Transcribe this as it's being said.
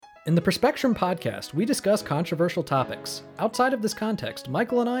In the Perspectrum podcast, we discuss controversial topics. Outside of this context,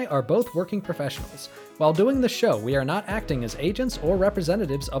 Michael and I are both working professionals. While doing this show, we are not acting as agents or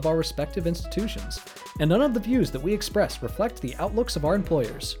representatives of our respective institutions, and none of the views that we express reflect the outlooks of our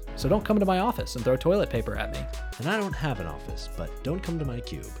employers. So don't come to my office and throw toilet paper at me. And I don't have an office, but don't come to my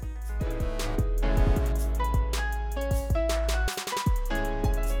cube.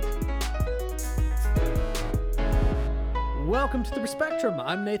 Welcome to the Perspectrum.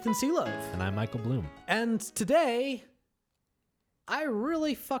 I'm Nathan Seelove. And I'm Michael Bloom. And today, I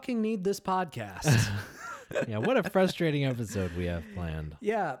really fucking need this podcast. Yeah, what a frustrating episode we have planned.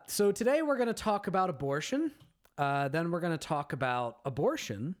 Yeah, so today we're going to talk about abortion. Then we're going to talk about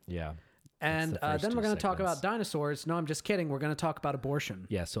abortion. Yeah. And then we're going to talk about dinosaurs. No, I'm just kidding. We're going to talk about abortion.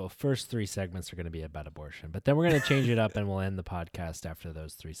 Yeah, so first three segments are going to be about abortion. But then we're going to change it up and we'll end the podcast after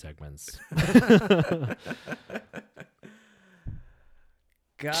those three segments.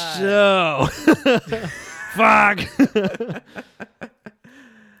 God. So, fuck.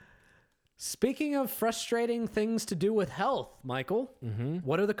 Speaking of frustrating things to do with health, Michael,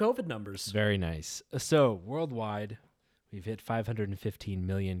 what are the COVID numbers? Very nice. So, worldwide, we've hit 515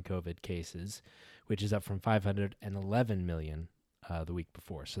 million COVID cases, which is up from 511 million the week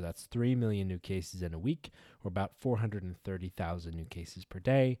before. So that's 3 million new cases in a week, or about 430,000 new cases per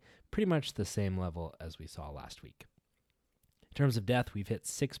day, pretty much the same level as we saw last week. In terms of death, we've hit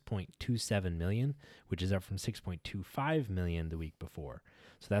 6.27 million, which is up from 6.25 million the week before.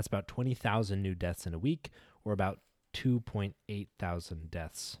 So that's about 20,000 new deaths in a week, or about 2.8 thousand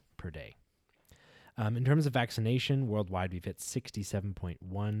deaths per day. In terms of vaccination, worldwide, we've hit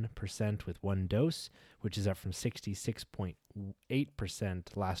 67.1% with one dose, which is up from 66.8%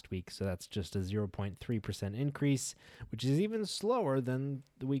 last week. So that's just a 0.3% increase, which is even slower than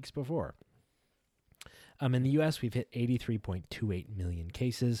the weeks before. In the U.S., we've hit 83.28 million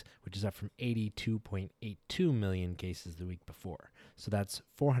cases, which is up from 82.82 million cases the week before. So that's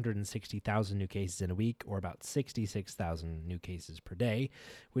 460,000 new cases in a week, or about 66,000 new cases per day,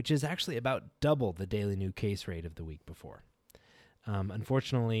 which is actually about double the daily new case rate of the week before.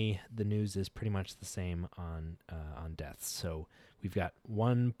 Unfortunately, the news is pretty much the same on deaths. So we've got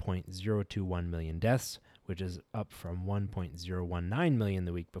 1.021 million deaths, which is up from 1.019 million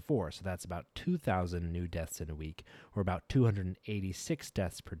the week before. So that's about 2,000 new deaths in a week, or about 286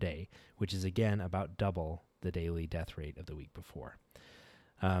 deaths per day, which is again about double the daily death rate of the week before.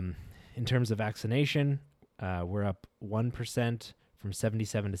 In terms of vaccination, we're up 1% from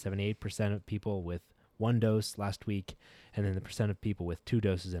 77 to 78% of people with one dose last week, and then the percent of people with two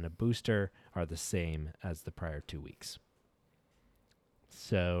doses and a booster are the same as the prior 2 weeks.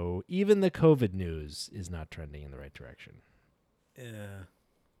 So even the COVID news is not trending in the right direction. Yeah.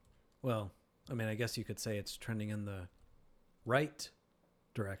 Well, I mean, I guess you could say it's trending in the right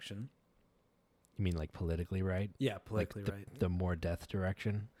direction. You mean like politically right? Yeah, politically like right. The more death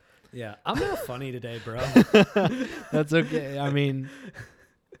direction? Yeah. I'm not funny today, bro. That's okay. I mean,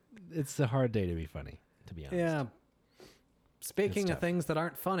 it's a hard day to be funny, to be honest. Yeah. Speaking of things that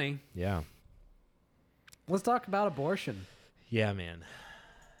aren't funny. Yeah. Let's talk about abortion. Yeah, man.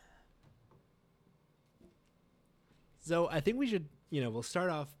 So I think we should, we'll start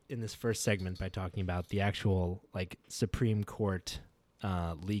off in this first segment by talking about the actual, Supreme Court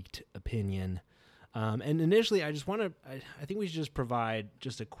leaked opinion. And initially, I think we should just provide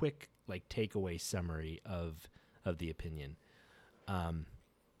just a quick, takeaway summary of the opinion.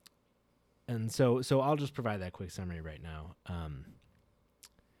 And so I'll just provide that quick summary right now.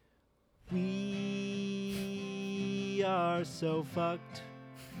 We are so fucked.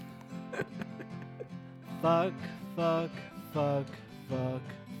 Fucked.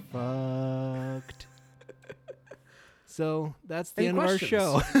 So that's the end of our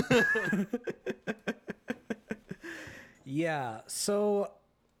show. Yeah. So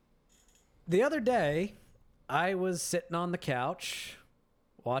the other day, I was sitting on the couch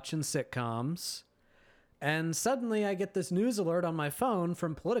watching sitcoms, and suddenly I get this news alert on my phone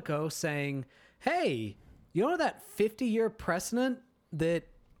from Politico saying, hey, you know that 50-year precedent that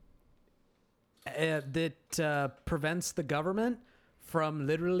prevents the government from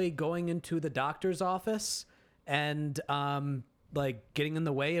literally going into the doctor's office and getting in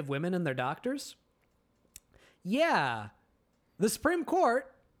the way of women and their doctors? Yeah. The Supreme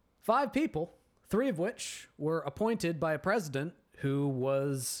Court, 5 people, 3 of which were appointed by a president who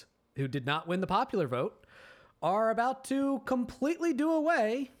did not win the popular vote, are about to completely do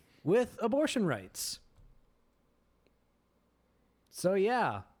away with abortion rights. So,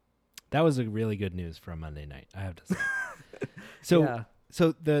 yeah. That was a really good news for a Monday night, I have to say. So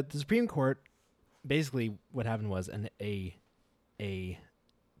the Supreme Court, basically what happened was a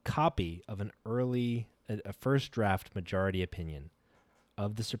copy of a first draft majority opinion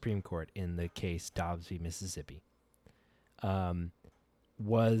of the Supreme Court in the case Dobbs v. Mississippi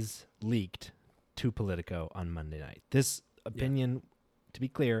was leaked to Politico on Monday night. This opinion, to be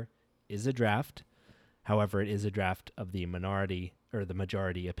clear, is a draft. However, it is a draft of the minority or the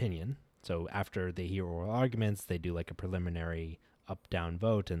majority opinion. So after they hear oral arguments, they do like a preliminary up-down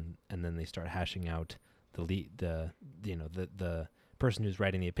vote, and then they start hashing out the person who's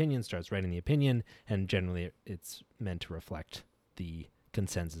writing the opinion starts writing the opinion, and generally it's meant to reflect the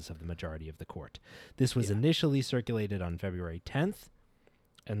consensus of the majority of the court. This was initially circulated on February 10th,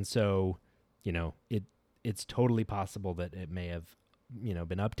 and so, it's totally possible that it may have,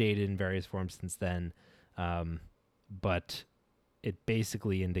 been updated in various forms since then, but it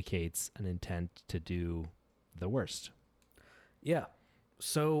basically indicates an intent to do the worst. Yeah.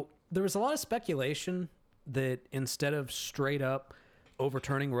 So there was a lot of speculation that instead of straight up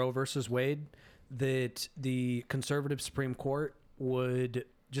overturning Roe versus Wade, that the conservative Supreme Court would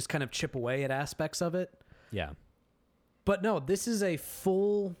just kind of chip away at aspects of it. Yeah. But no, this is a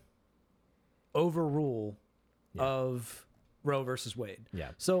full overrule of Roe versus Wade. Yeah.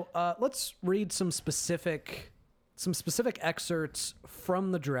 So let's read some specific excerpts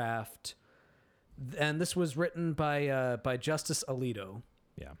from the draft. And this was written by Justice Alito.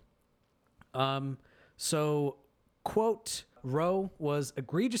 Yeah. So, quote, Roe was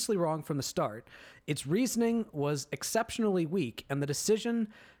egregiously wrong from the start. Its reasoning was exceptionally weak, and the decision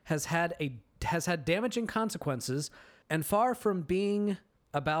has had damaging consequences, and far from being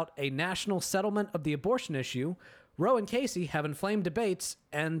about a national settlement of the abortion issue, Roe and Casey have inflamed debates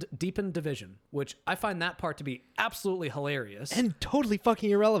and deepened division, which I find that part to be absolutely hilarious. And totally fucking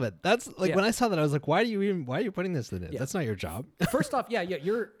irrelevant. That's like, when I saw that, I was like, why are you putting this in it? That's not your job. First off,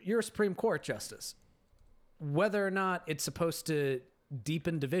 you're a Supreme Court justice. Whether or not it's supposed to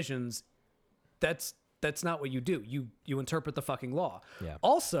deepen divisions, that's not what you do. You interpret the fucking law. Yeah.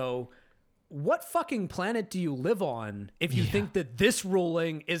 Also, what fucking planet do you live on if you think that this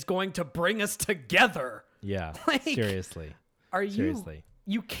ruling is going to bring us together? Yeah. Like, seriously. Seriously.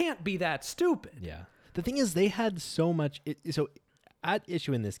 You can't be that stupid. Yeah. The thing is, they had so much. So at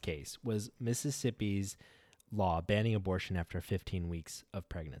issue in this case was Mississippi's law banning abortion after 15 weeks of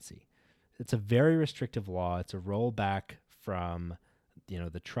pregnancy. It's a very restrictive law. It's a rollback from,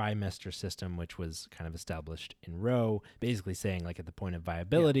 the trimester system, which was kind of established in Roe, basically saying like at the point of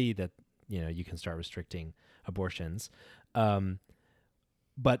viability that, you can start restricting abortions.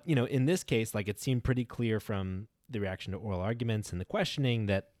 But, in this case, like, it seemed pretty clear from the reaction to oral arguments and the questioning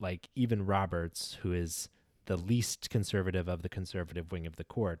that, like, even Roberts, who is the least conservative of the conservative wing of the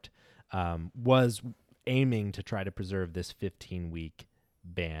court, was aiming to try to preserve this 15-week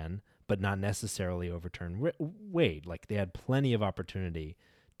ban, but not necessarily overturn Wade. Like, they had plenty of opportunity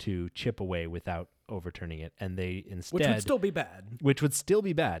to chip away without overturning it, and they instead... Which would still be bad. Which would still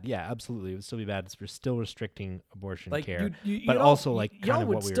be bad. Yeah, absolutely. It would still be bad. We're still restricting abortion care, you but also, like, kind of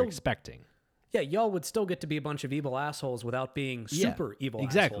would what we still, were expecting. Yeah, y'all would still get to be a bunch of evil assholes without being super evil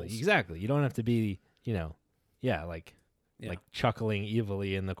assholes. Exactly. You don't have to be, like chuckling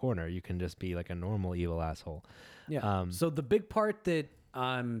evilly in the corner. You can just be like a normal evil asshole. Yeah. So the big part that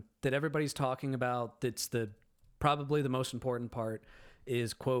everybody's talking about, that's probably the most important part,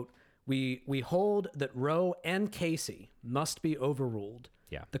 is, quote, we hold that Roe and Casey must be overruled.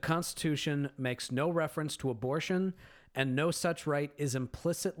 Yeah. The Constitution makes no reference to abortion, and no such right is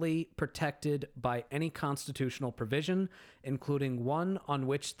implicitly protected by any constitutional provision, including one on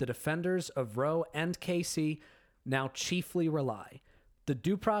which the defenders of Roe and Casey now chiefly rely. The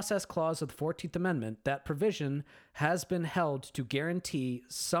Due Process Clause of the 14th Amendment, that provision has been held to guarantee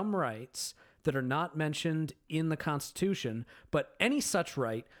some rights that are not mentioned in the Constitution, but any such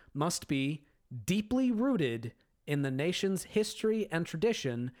right must be deeply rooted in the nation's history and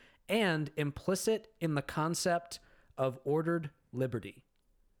tradition and implicit in the concept of ordered liberty.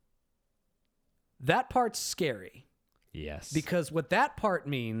 That part's scary. Yes. Because what that part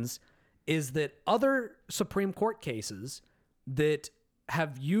means is that other Supreme Court cases that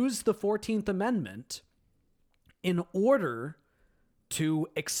have used the 14th Amendment in order to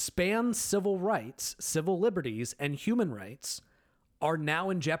expand civil rights, civil liberties, and human rights are now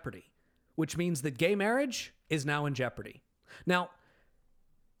in jeopardy, which means that gay marriage is now in jeopardy. Now,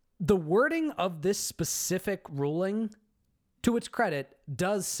 the wording of this specific ruling, to its credit,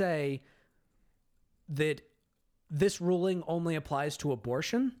 does say that this ruling only applies to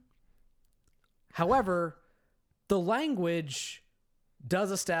abortion. However, the language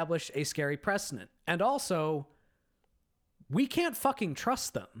does establish a scary precedent. And also, we can't fucking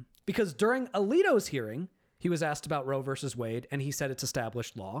trust them, because during Alito's hearing, he was asked about Roe versus Wade, and he said it's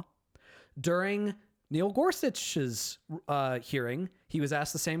established law. During Neil Gorsuch's hearing, he was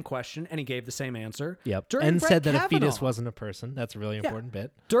asked the same question, and he gave the same answer. Yep. During And Brett said that Kavanaugh, a fetus wasn't a person. That's a really important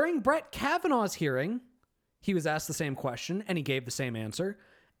bit. During Brett Kavanaugh's hearing, he was asked the same question, and he gave the same answer.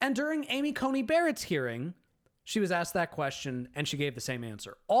 And during Amy Coney Barrett's hearing, she was asked that question, and she gave the same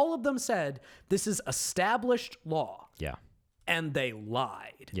answer. All of them said, this is established law. Yeah. And they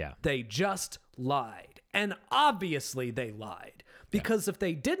lied. Yeah. They just lied. And obviously they lied. Because if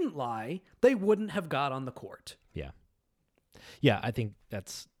they didn't lie, they wouldn't have got on the court. Yeah. Yeah, I think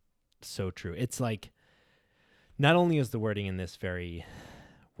that's so true. It's like, not only is the wording in this very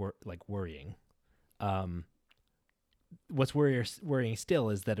worrying, what's worrying still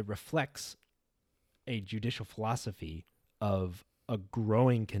is that it reflects a judicial philosophy of a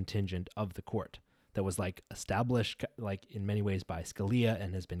growing contingent of the court that was like established like in many ways by Scalia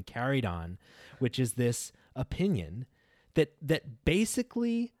and has been carried on, which is this opinion that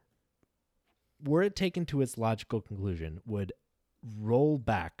basically, were it taken to its logical conclusion, would roll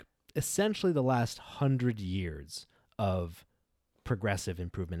back essentially the last 100 years of progressive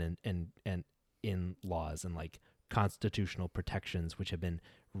improvement and in laws and like constitutional protections which have been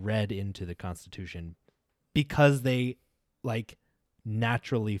read into the Constitution because they like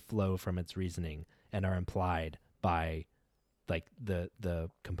naturally flow from its reasoning and are implied by like the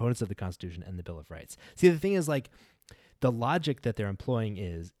components of the Constitution and the Bill of Rights. See, the thing is, like, the logic that they're employing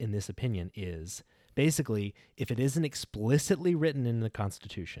is, in this opinion, is basically, if it isn't explicitly written in the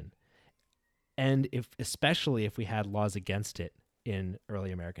Constitution, and especially if we had laws against it in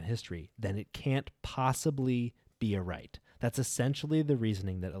early American history, then it can't possibly be a right. That's essentially the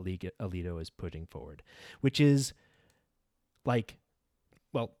reasoning that Alito is putting forward, which is like,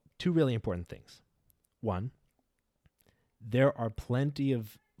 well, two really important things. One, there are plenty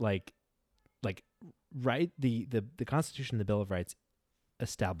of right, the Constitution and the Bill of Rights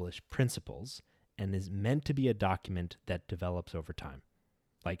establish principles and is meant to be a document that develops over time.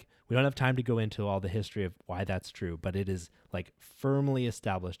 Like, we don't have time to go into all the history of why that's true, but it is like firmly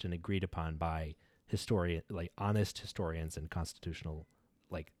established and agreed upon by honest historians and constitutional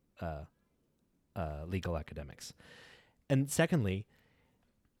legal academics. And secondly,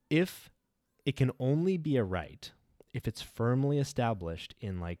 if it can only be a right if it's firmly established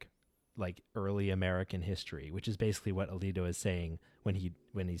in like early American history, which is basically what Alito is saying when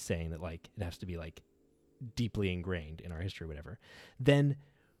he's saying that like it has to be like deeply ingrained in our history or whatever, then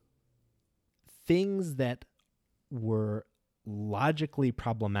things that were logically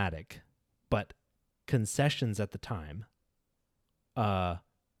problematic but concessions at the time that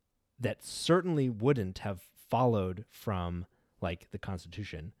certainly wouldn't have followed from like the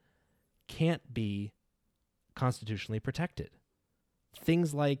Constitution can't be constitutionally protected.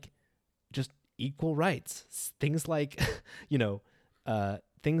 Things like just equal rights, things like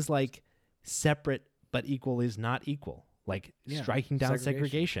things like separate but equal is not equal, like striking down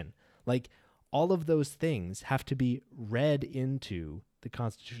segregation. Like, all of those things have to be read into the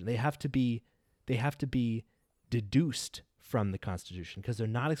Constitution. They have to be deduced from the Constitution because they're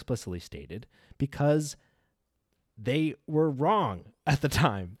not explicitly stated, because they were wrong at the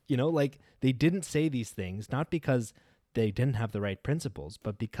time. Like, they didn't say these things, not because they didn't have the right principles,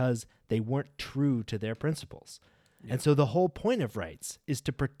 but because they weren't true to their principles. Yeah. And so the whole point of rights is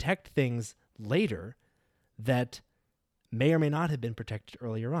to protect things later that may or may not have been protected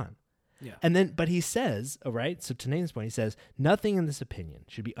earlier on. Yeah. And then, but he says, all right, so to Name's point, he says, nothing in this opinion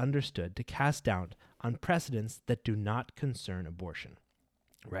should be understood to cast doubt on precedents that do not concern abortion.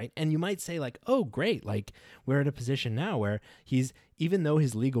 Right. And you might say like, oh, great. Like, we're at a position now where even though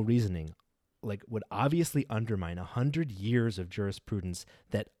his legal reasoning like would obviously undermine 100 years of jurisprudence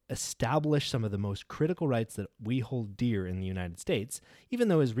that establish some of the most critical rights that we hold dear in the United States, even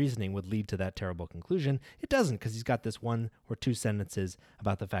though his reasoning would lead to that terrible conclusion, it doesn't, because he's got this one or two sentences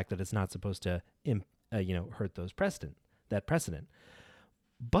about the fact that it's not supposed to, hurt that precedent.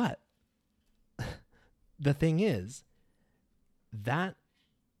 But the thing is that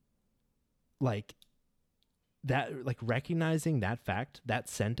recognizing that fact, that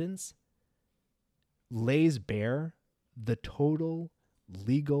sentence lays bare the total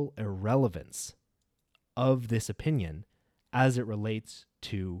legal irrelevance of this opinion as it relates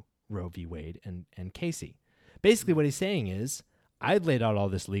to Roe v. Wade and Casey. Basically, what he's saying is, I've laid out all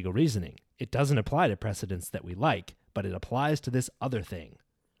this legal reasoning. It doesn't apply to precedents that we like, but it applies to this other thing.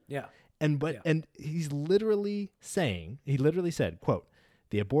 Yeah. And he's literally saying, he literally said, quote,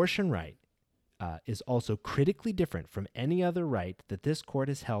 "The abortion right is also critically different from any other right that this court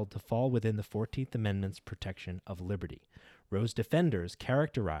has held to fall within the 14th Amendment's protection of liberty. Roe's defenders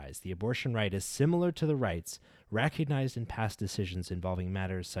characterize the abortion right as similar to the rights recognized in past decisions involving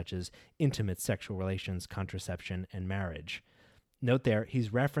matters such as intimate sexual relations, contraception, and marriage. Note there, he's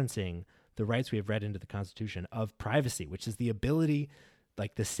referencing the rights we have read into the Constitution of privacy, which is the ability,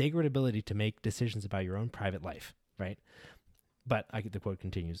 like the sacred ability to make decisions about your own private life, right? But the quote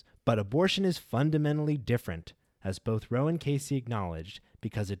continues, but abortion is fundamentally different, as both Roe and Casey acknowledged,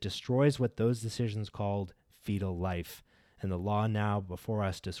 because it destroys what those decisions called fetal life, and the law now before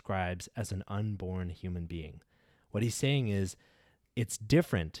us describes as an unborn human being. What he's saying is it's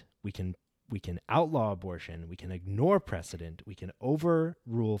different. We can outlaw abortion. We can ignore precedent. We can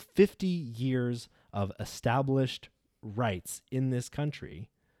overrule 50 years of established rights in this country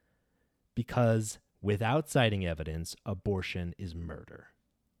because without citing evidence, abortion is murder.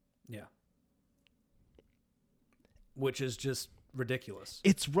 Yeah. Which is just ridiculous.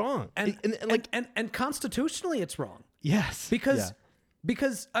 It's wrong. And constitutionally it's wrong. Yes.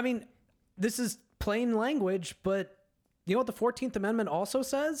 Because I mean, this is plain language, but you know what the 14th Amendment also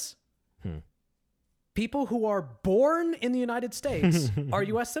says? People who are born in the United States are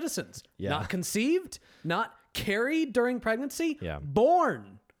U.S. citizens. Yeah. Not conceived, not carried during pregnancy, Yeah.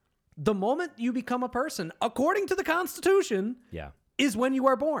 born. The moment you become a person, according to the Constitution, is when you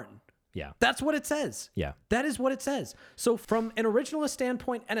are born. Yeah. That's what it says. Yeah. That is what it says. So from an originalist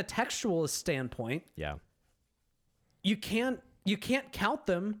standpoint and a textualist standpoint, Yeah. you can't count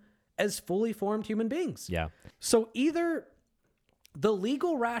them as fully formed human beings. Yeah. So either the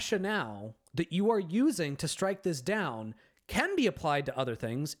legal rationale that you are using to strike this down can be applied to other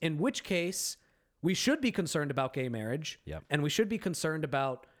things, in which case we should be concerned about gay marriage. Yep. And we should be concerned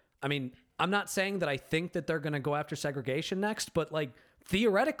about, I mean, I'm not saying that I think that they're going to go after segregation next, but like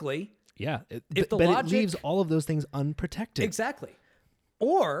theoretically, Yeah. If the but logic- it leaves all of those things unprotected. exactly.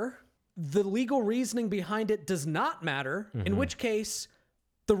 Or the legal reasoning behind it does not matter, in which case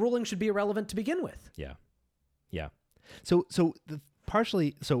the ruling should be irrelevant to begin with. Yeah. Yeah. So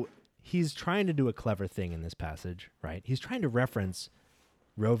he's trying to do a clever thing in this passage, right? He's trying to reference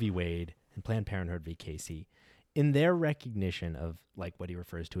Roe v. Wade and Planned Parenthood v. Casey in their recognition of like what he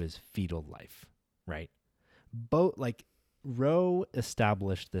refers to as fetal life, right? Both like Roe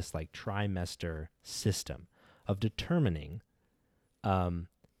established this like trimester system of determining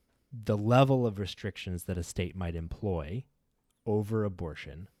the level of restrictions that a state might employ over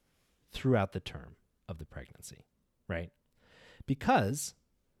abortion throughout the term of the pregnancy, right? Because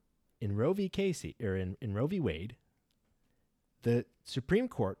in Roe v. Casey, or in Roe v. Wade, the Supreme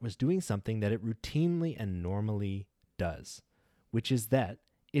Court was doing something that it routinely and normally does, which is that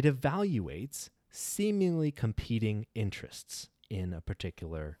it evaluates seemingly competing interests in a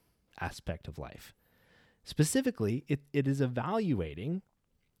particular aspect of life. Specifically, it is evaluating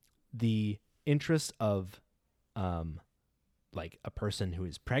the interests of like a person who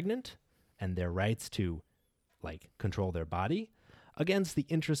is pregnant and their rights to like control their body against the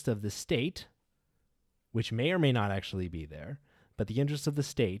interest of the state, which may or may not actually be there, but the interest of the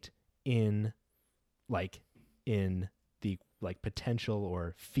state in the like potential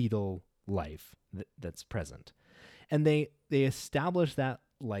or fetal life that's present. And they establish that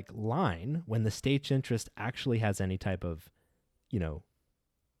like line when the state's interest actually has any type of,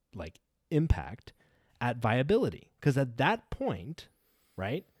 like impact at viability. Because at that point,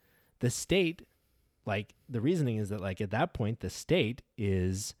 right, the state, like the reasoning is that like at that point, the state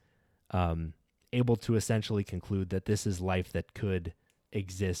is able to essentially conclude that this is life that could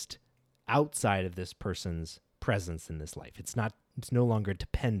exist outside of this person's presence in this life. It's no longer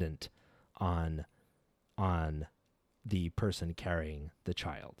dependent on the person carrying the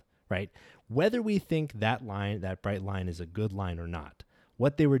child, right? Whether we think that bright line is a good line or not,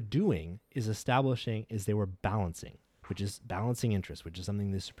 what they were doing is they were balancing, which is balancing interest, which is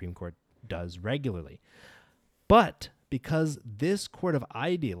something the Supreme Court does regularly. But because this court of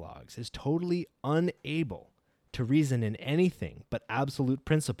ideologues is totally unable to reason in anything but absolute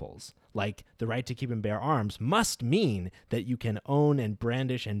principles, like the right to keep and bear arms must mean that you can own and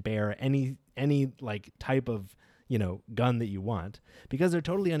brandish and bear any like type of, gun that you want, because they're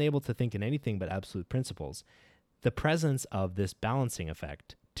totally unable to think in anything but absolute principles. The presence of this balancing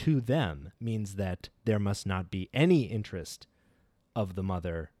effect to them means that there must not be any interest of the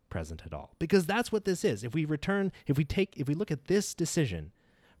mother present at all, because that's what this is. If we look at this decision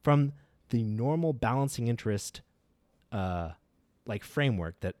from the normal balancing interest like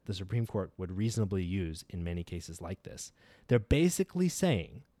framework that the Supreme Court would reasonably use in many cases like this, they're basically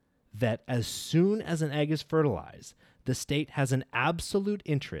saying that as soon as an egg is fertilized, the state has an absolute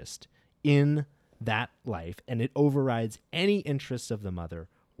interest in that life, and it overrides any interests of the mother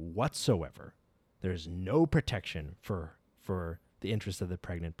whatsoever. There's no protection for for the interest of the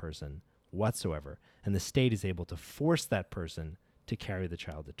pregnant person whatsoever, and the state is able to force that person to carry the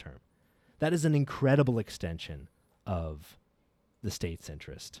child to term. That is an incredible extension of the state's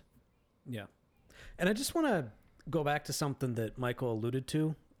interest. Yeah. And I just want to go back to something that Michael alluded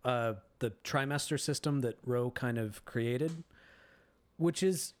to, the trimester system that Roe kind of created, which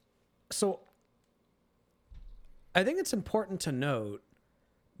is, so I think it's important to note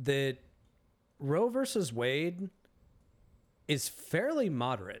that Roe versus Wade is fairly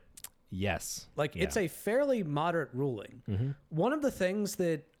moderate. Yes. Like, it's a fairly moderate ruling. Mm-hmm. One of the things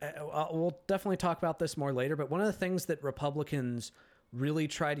that, we'll definitely talk about this more later, but one of the things that Republicans really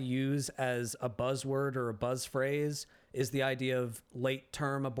try to use as a buzzword or a buzz phrase is the idea of late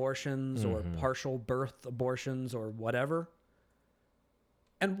term abortions or partial birth abortions or whatever.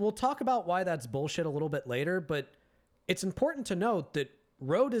 And we'll talk about why that's bullshit a little bit later, but it's important to note that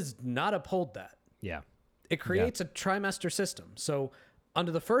Roe does not uphold that. Yeah. It creates a trimester system. So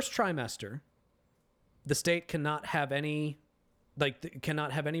under the first trimester, the state cannot have any,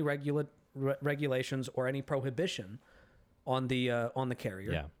 regulations or any prohibition on the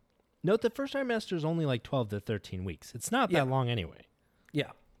carrier. Yeah. Note the first trimester is only like 12 to 13 weeks. It's not that long anyway.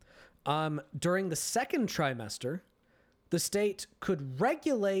 Yeah. During the second trimester, the state could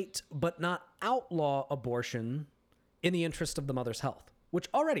regulate but not outlaw abortion in the interest of the mother's health, which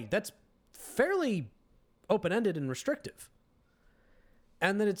already, that's fairly open-ended and restrictive.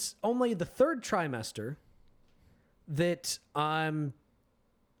 And then it's only the third trimester that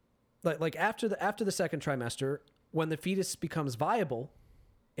like after the second trimester, when the fetus becomes viable,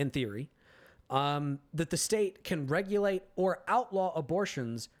 in theory, that the state can regulate or outlaw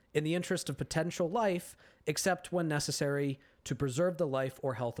abortions in the interest of potential life, except when necessary to preserve the life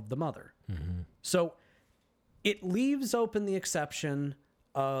or health of the mother. Mm-hmm. So it leaves open the exception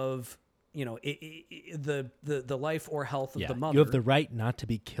of, the life or health of the mother. You have the right not to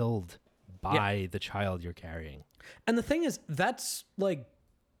be killed by the child you're carrying. And the thing is, that's like,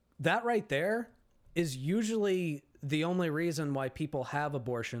 that right there is usually the only reason why people have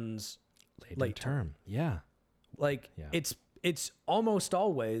abortions late term. Yeah. Like, it's almost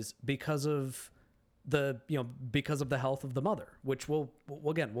always because of the health of the mother, which we'll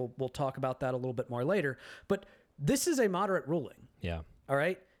talk about that a little bit more later. But this is a moderate ruling. Yeah. All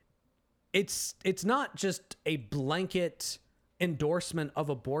right. It's not just a blanket endorsement of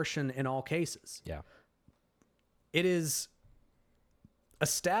abortion in all cases. Yeah. It is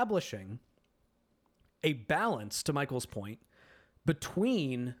establishing a balance, to Michael's point,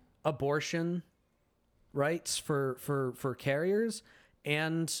 between abortion rights for carriers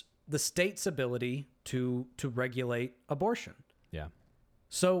and the state's ability to regulate abortion. Yeah.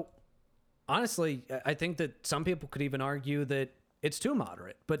 So honestly, I think that some people could even argue that it's too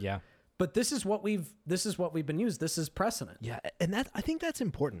moderate. But But this is what we've been used. This is precedent. Yeah, and I think that's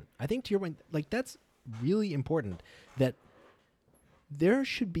important. I think, to your point, like, that's really important, that there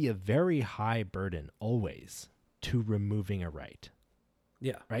should be a very high burden always to removing a right.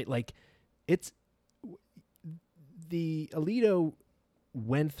 Yeah. Right? Like, it's the Alito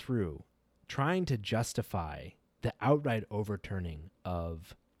went through trying to justify the outright overturning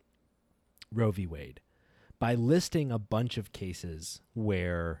of Roe v. Wade by listing a bunch of cases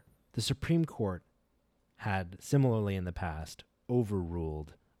where the Supreme Court had similarly in the past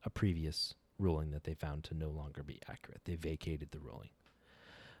overruled a previous ruling that they found to no longer be accurate. They vacated the ruling.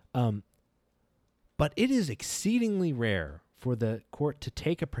 But it is exceedingly rare for the court to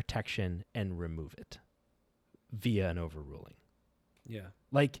take a protection and remove it via an overruling. Yeah.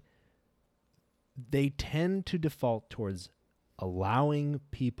 Like, they tend to default towards allowing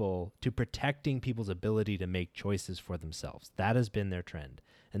people, to protecting people's ability to make choices for themselves. That has been their trend.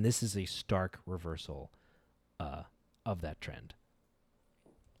 And this is a stark reversal of that trend.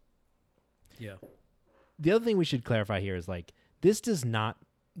 Yeah. The other thing we should clarify here is, like, this does not,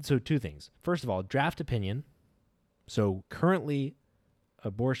 so two things. First of all, draft opinion. So currently,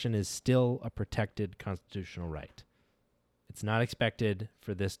 abortion is still a protected constitutional right. It's not expected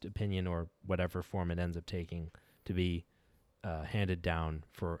for this opinion, or whatever form it ends up taking, to be handed down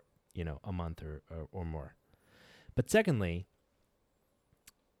for, a month or more. But secondly,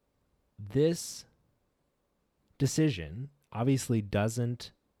 this decision obviously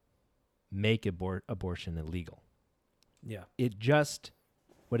doesn't make abortion illegal. Yeah.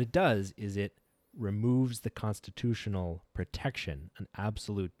 What it does is it removes the constitutional protection, an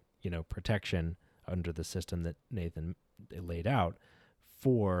absolute, protection under the system that Nathan laid out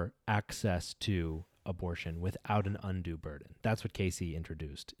for access to abortion without an undue burden. That's what Casey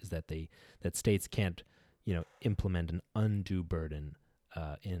introduced, is that that states can't, implement an undue burden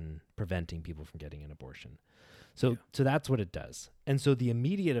in preventing people from getting an abortion. So that's what it does. And so the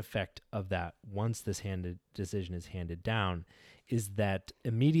immediate effect of that, once this decision is handed down, is that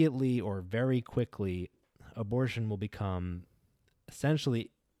immediately or very quickly, abortion will become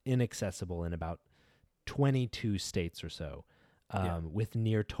essentially inaccessible in about 22 states or so, with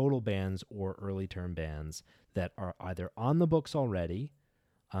near total bans or early term bans that are either on the books already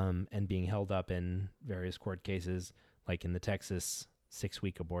and being held up in various court cases, like in the Texas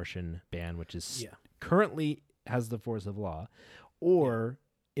 6-week abortion ban, which is currently has the force of law, or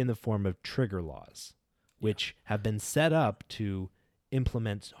in the form of trigger laws, which have been set up to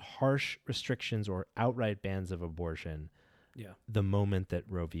implement harsh restrictions or outright bans of abortion the moment that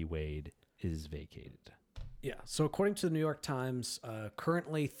Roe v. Wade is vacated. Yeah. So according to the New York Times,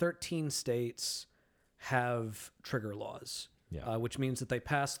 currently 13 states have trigger laws, which means that they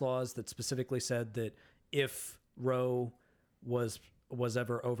pass laws that specifically said that if Roe was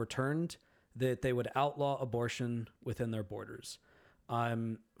ever overturned, that they would outlaw abortion within their borders.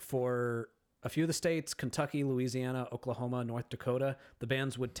 For a few of the states, Kentucky, Louisiana, Oklahoma, North Dakota, the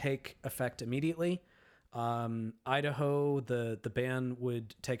bans would take effect immediately. Idaho, the ban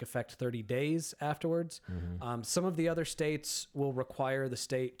would take effect 30 days afterwards. Some of the other states will require the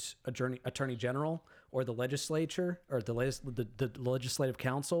state attorney general or the legislature or the legislative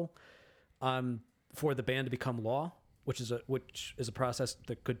council for the ban to become law, which is a process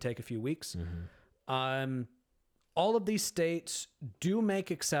that could take a few weeks. All of these states do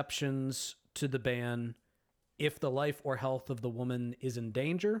make exceptions to the ban if the life or health of the woman is in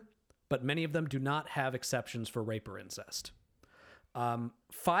danger, but many of them do not have exceptions for rape or incest.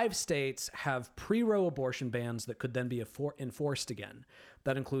 5 states have pre-Roe abortion bans that could then be enforced again.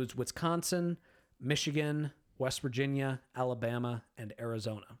 That includes Wisconsin, Michigan, West Virginia, Alabama, and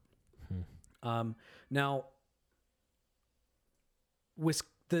Arizona. Now,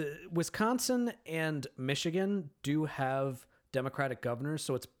 Wisconsin and Michigan do have Democratic governors,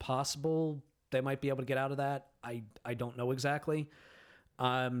 so it's possible they might be able to get out of that. I don't know exactly.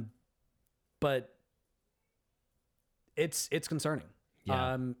 But it's concerning.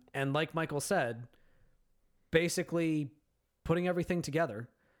 And like Michael said, basically putting everything together,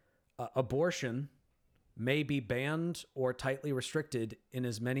 abortion may be banned or tightly restricted in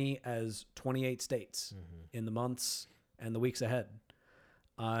as many as 28 states in the months and the weeks ahead.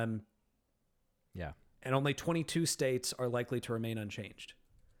 And only 22 states are likely to remain unchanged.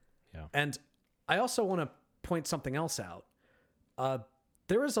 And I also want to point something else out.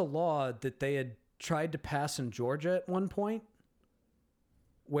 There is a law that they had tried to pass in Georgia at one point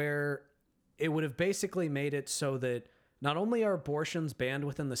where it would have basically made it so that not only are abortions banned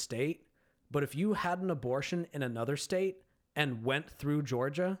within the state, but if you had an abortion in another state and went through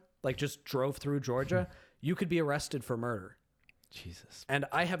Georgia, like just drove through Georgia, you could be arrested for murder. Jesus. And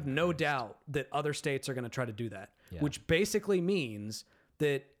I have no doubt that other states are going to try to do that, which basically means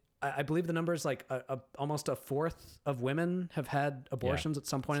that I believe the number is like almost a fourth of women have had abortions at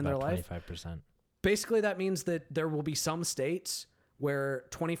some point in their life. 25%. Basically, that means that there will be some states where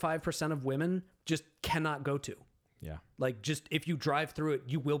 25% of women just cannot go to. Yeah. Like, just if you drive through it,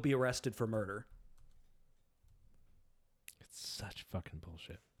 you will be arrested for murder. It's such fucking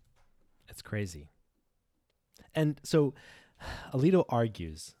bullshit. It's crazy. And so Alito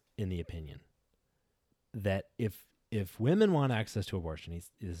argues in the opinion that if women want access to abortion,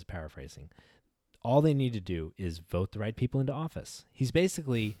 this is paraphrasing, all they need to do is vote the right people into office. He's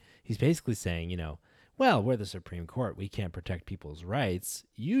basically saying, well, we're the Supreme Court. We can't protect people's rights.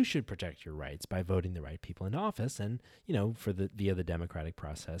 You should protect your rights by voting the right people into office. And, via the democratic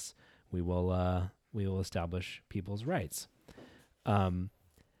process, we will establish people's rights.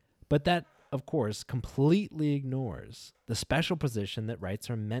 But that, of course, completely ignores the special position that rights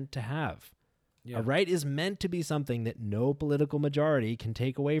are meant to have. Yeah. A right is meant to be something that no political majority can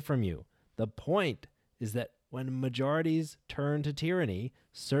take away from you. The point is that when majorities turn to tyranny,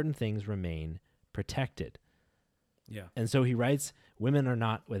 certain things remain protected. Yeah. And so he writes, women are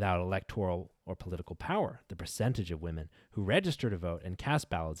not without electoral or political power. The percentage of women who register to vote and cast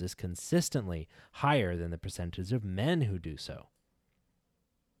ballots is consistently higher than the percentage of men who do so.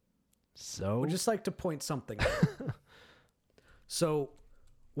 So I would just like to point something out. So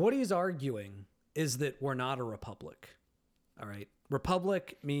what he's arguing is that we're not a republic. All right.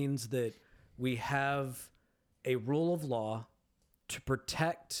 Republic means that we have a rule of law to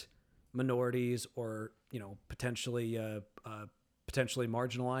protect minorities or, potentially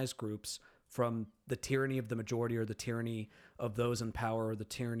marginalized groups from the tyranny of the majority or the tyranny of those in power or the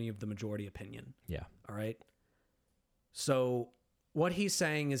tyranny of the majority opinion. Yeah. All right. So what he's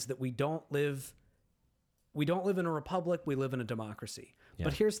saying is that we don't live in a republic, we live in a democracy. Yeah.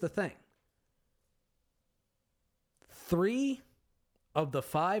 But here's the thing. 3 of the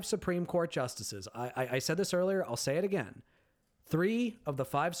 5 Supreme Court justices, I said this earlier, I'll say it again. 3 of the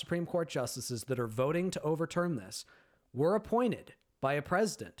 5 Supreme Court justices that are voting to overturn this were appointed by a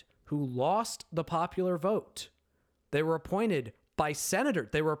president who lost the popular vote. They were appointed by senators.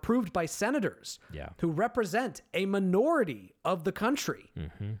 They were approved by senators who represent a minority of the country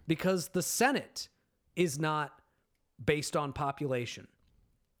because the Senate is not based on population.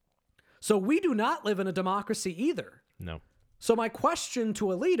 So we do not live in a democracy either. No. So my question to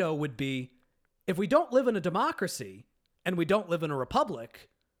Alito would be, if we don't live in a democracy and we don't live in a republic,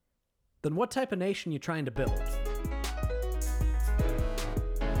 then what type of nation are you trying to build?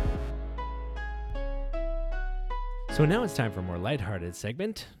 So now it's time for a more lighthearted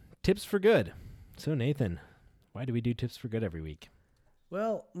segment, Tips for Good. So Nathan, why do we do Tips for Good every week?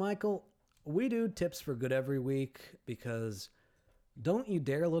 Well, Michael, we do Tips for Good every week because don't you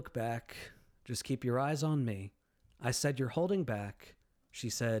dare look back. Just keep your eyes on me. I said you're holding back. She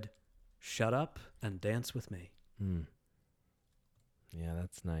said, shut up and dance with me. Yeah,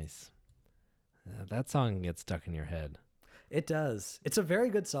 that's nice. That song gets stuck in your head. It does. It's a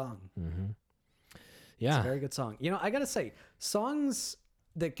very good song. Yeah. It's a very good song. You know, I got to say, songs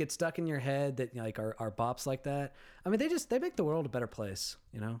that get stuck in your head that like are bops like that, I mean, they make the world a better place,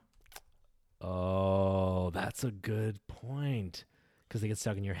 you know? Oh, that's a good point. Because they get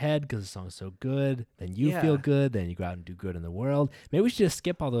stuck in your head because the song's so good. Then you feel good. Then you go out and do good in the world. Maybe we should just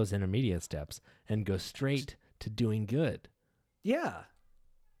skip all those intermediate steps and go straight to doing good. Yeah.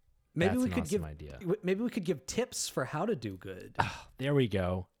 Maybe That's we could awesome idea. Maybe we could give tips for how to do good. Oh, there we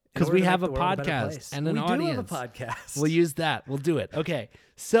go. In Because order we to have make a the world better podcast place. and an we audience. We do have a podcast. We'll use that. We'll do it. Okay.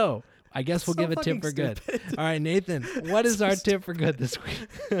 So I guess we'll So give a tip fucking for good. stupid. All right, Nathan, what is our tip for good this week?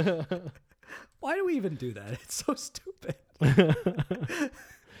 Why do we even do that? It's so stupid.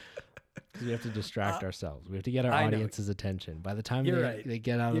 We have to distract ourselves. We have to get our I know. audience's attention. By the time You're right. they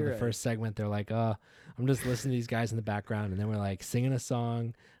get out of You're the right. first segment, they're like, oh, I'm just listening to these guys in the background. And then we're like singing a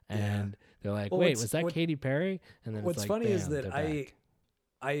song and they're like, Well, wait, was that Katy Perry? And then What's it's like, funny is bam, that they're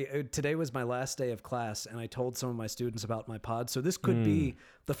back. today was my last day of class and I told some of my students about my pod. So this could be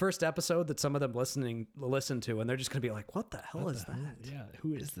the first episode that some of them listen to and they're just going to be like, what the hell is that? Yeah,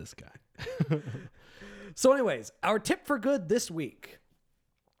 who is this guy? So anyways, our tip for good this week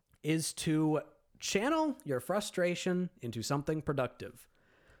is to channel your frustration into something productive.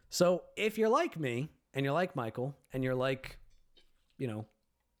 So if you're like me and you're like Michael and you're like, you know,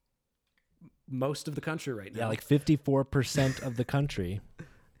 most of the country right now. Yeah, like 54% of the country.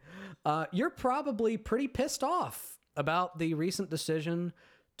 You're probably pretty pissed off about the recent decision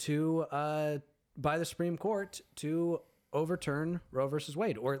to by the Supreme Court to overturn Roe versus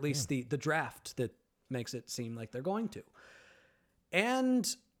Wade, or at least the draft that makes it seem like they're going to. And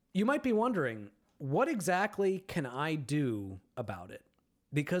you might be wondering, what exactly can I do about it?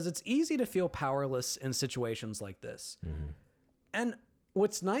 Because it's easy to feel powerless in situations like this. And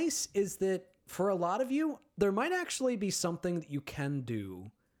what's nice is that for a lot of you, there might actually be something that you can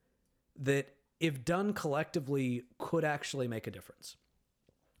do that, if done collectively, could actually make a difference.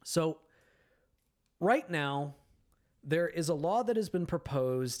 So right now, there is a law that has been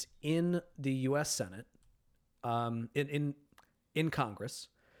proposed in the U.S. Senate, in Congress.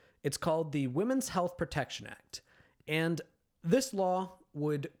 It's called the Women's Health Protection Act. And this law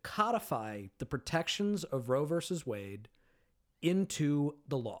would codify the protections of Roe versus Wade into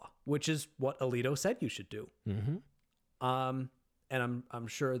the law, which is what Alito said you should do. And I'm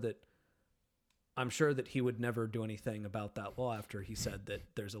sure that he would never do anything about that law after he said that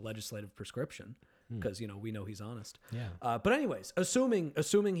there's a legislative prescription, because we know he's honest. Yeah. But anyways,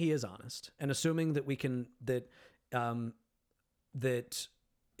 assuming he is honest, and assuming that we can that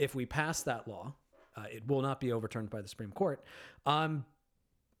if we pass that law, it will not be overturned by the Supreme Court.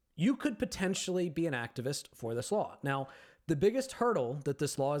 You could potentially be an activist for this law. Now, the biggest hurdle that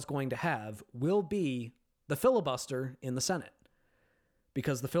this law is going to have will be the filibuster in the Senate,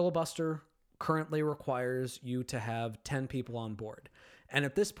 because the filibuster currently requires you to have 10 people on board. And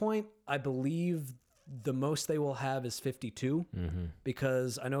at this point, I believe the most they will have is 52,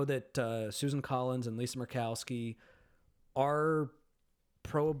 because I know that Susan Collins and Lisa Murkowski are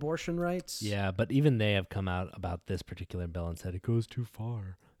pro-abortion rights. Yeah, but even they have come out about this particular bill and said it goes too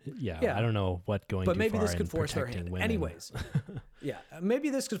far. Yeah, I don't know what going but too maybe far this could in force their protecting hand. women. Anyways, maybe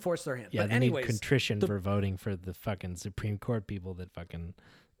this could force their hand. Yeah, but they anyways, need contrition for voting for the fucking Supreme Court people that fucking.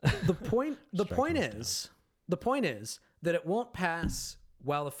 the point Strike is that it won't pass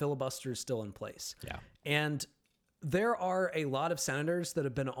while the filibuster is still in place. Yeah. And there are a lot of senators that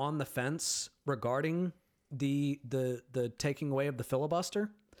have been on the fence regarding the taking away of the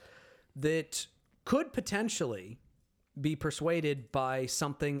filibuster that could potentially be persuaded by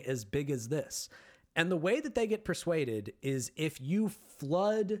something as big as this. And the way that they get persuaded is if you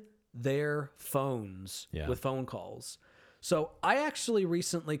flood their phones with phone calls. So I actually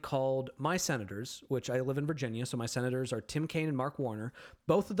recently called my senators, which I live in Virginia. So my senators are Tim Kaine and Mark Warner.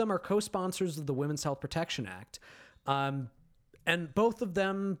 Both of them are co-sponsors of the Women's Health Protection Act. And both of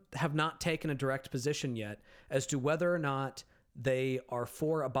them have not taken a direct position yet as to whether or not they are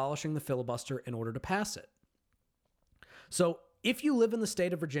for abolishing the filibuster in order to pass it. So if you live in the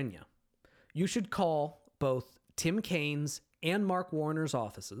state of Virginia, you should call both Tim Kaine's and Mark Warner's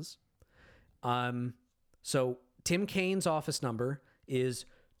offices. So Tim Kaine's office number is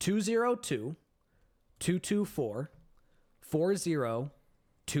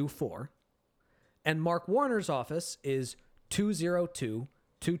 202-224-4024. And Mark Warner's office is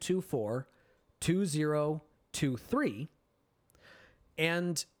 202-224-2023.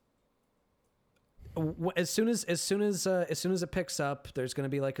 And as soon as it picks up, there's going to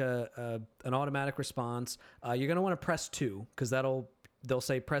be like an automatic response. You're going to want to press 2 because they'll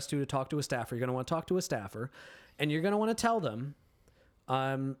say press 2 to talk to a staffer. You're going to want to talk to a staffer, and you're going to want to tell them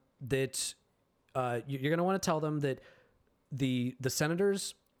that the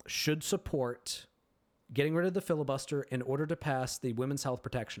senators should support getting rid of the filibuster in order to pass the Women's Health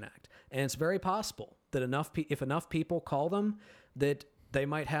Protection Act. And it's very possible that if enough people call them, that they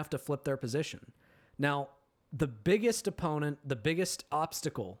might have to flip their position. Now, the biggest opponent, the biggest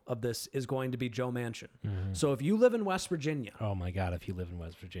obstacle of this is going to be Joe Manchin. Mm-hmm. So if you live in West Virginia... Oh, my God, if you live in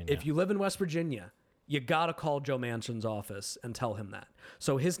West Virginia. If you live in West Virginia, you got to call Joe Manchin's office and tell him that.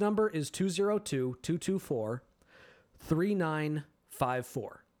 So his number is 202-224-3954.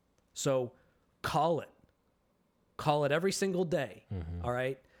 So call it. Call it every single day, all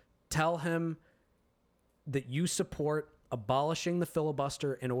right? Tell him that you support abolishing the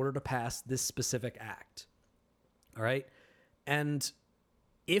filibuster in order to pass this specific act, all right? And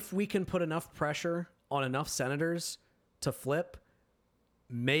if we can put enough pressure on enough senators to flip,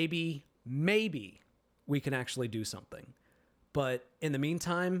 maybe we can actually do something. But in the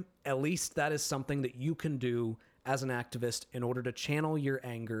meantime, at least that is something that you can do as an activist in order to channel your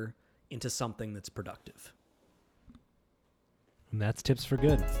anger into something that's productive. And that's Tips for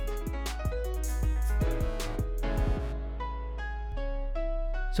Good.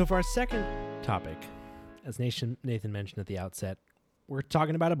 So for our second topic, as Nathan mentioned at the outset, we're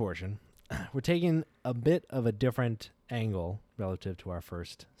talking about abortion. We're taking a bit of a different angle relative to our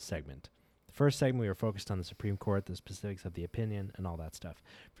first segment. The first segment, we were focused on the Supreme Court, the specifics of the opinion, and all that stuff.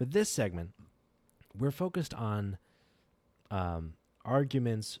 For this segment, we're focused on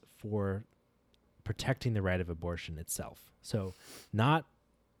arguments for protecting the right of abortion itself. So not,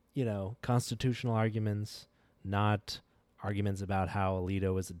 constitutional arguments, not arguments about how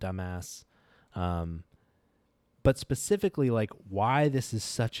Alito is a dumbass, but specifically like why this is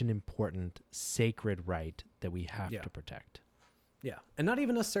such an important sacred right that we have to protect. Yeah. And not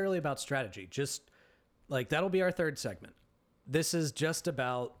even necessarily about strategy, just like that'll be our third segment. This is just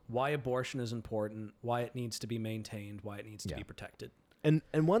about why abortion is important, why it needs to be maintained, why it needs to be protected. And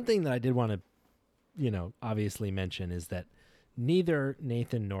one thing that I did want to, obviously mention is that neither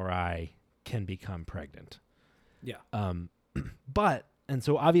Nathan nor I can become pregnant. Yeah. And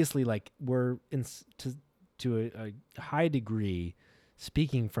so obviously like we're to a high degree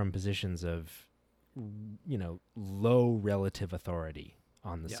speaking from positions of, low relative authority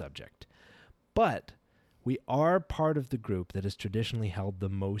on the subject. But we are part of the group that has traditionally held the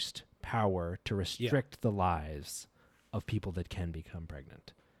most power to restrict the lives of people that can become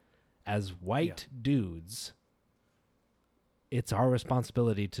pregnant. As white dudes, it's our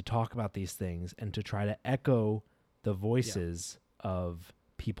responsibility to talk about these things and to try to echo the voices of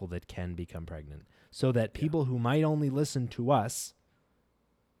people that can become pregnant so that people who might only listen to us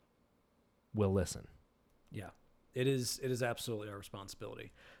will listen. Yeah, it is absolutely our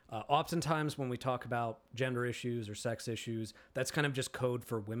responsibility. Oftentimes when we talk about gender issues or sex issues, that's kind of just code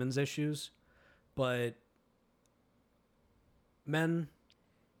for women's issues. But men,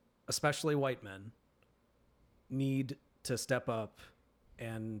 especially white men, need to step up.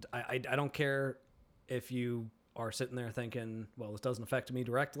 And I don't care if you are sitting there thinking, well, this doesn't affect me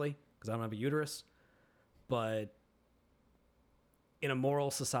directly because I don't have a uterus. But in a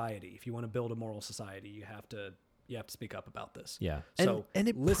moral society, if you want to build a moral society, you have to speak up about this. Yeah. So and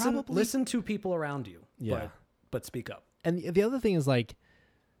it listen to people around you. Yeah. But speak up. And the other thing is like,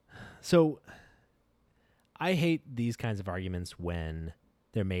 so I hate these kinds of arguments when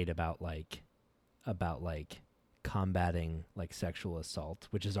they're made about combating like sexual assault,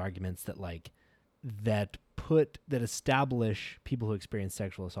 which is arguments that establish people who experience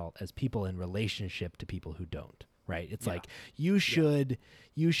sexual assault as people in relationship to people who don't. right? It's Yeah. like you should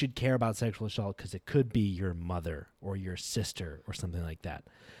care about sexual assault because it could be your mother or your sister or something like that.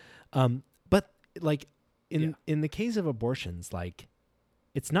 But like in the case of abortions, like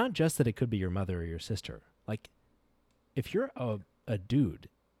it's not just that it could be your mother or your sister. Like if you're a dude,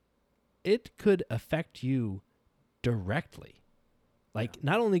 it could affect you directly. Like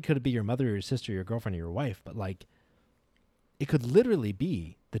not only could it be your mother or your sister, your girlfriend or your wife, but like it could literally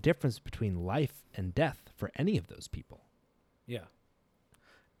be the difference between life and death for any of those people. Yeah.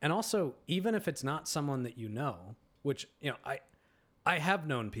 And also, even if it's not someone that you know, which, I have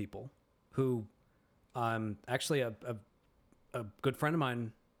known people who, actually a good friend of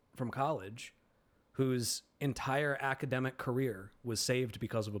mine from college whose entire academic career was saved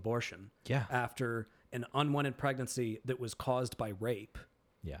because of abortion. Yeah. After an unwanted pregnancy that was caused by rape.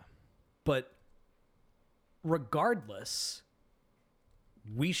 Yeah. But regardless,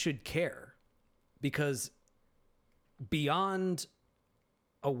 we should care, because beyond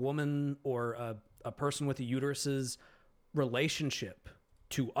a woman or a person with a uterus's relationship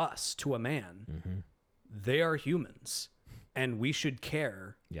to us, to a man, they are humans, and we should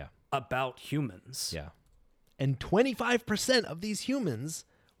care about humans. Yeah. And 25% of these humans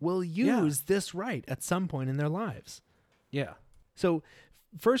will use this right at some point in their lives. Yeah. So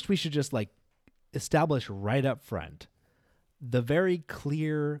first we should just like establish right up front the very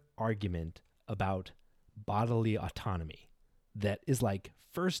clear argument about bodily autonomy that is like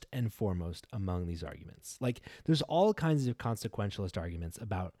first and foremost among these arguments. Like there's all kinds of consequentialist arguments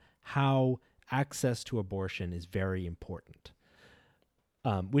about how access to abortion is very important,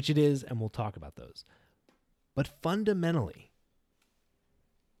 which it is, and we'll talk about those. But fundamentally,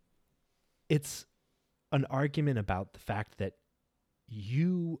 it's an argument about the fact that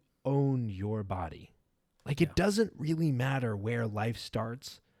you own your body. Like it doesn't really matter where life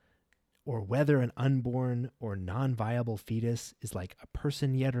starts or whether an unborn or non-viable fetus is like a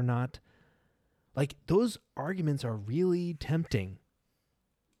person yet or not. Like those arguments are really tempting,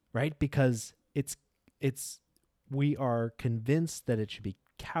 right? Because we are convinced that it should be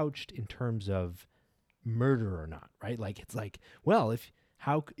couched in terms of murder or not, right? Like it's like, well,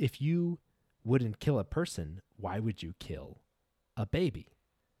 if you wouldn't kill a person, why would you kill a baby?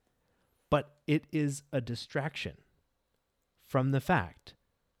 But it is a distraction from the fact,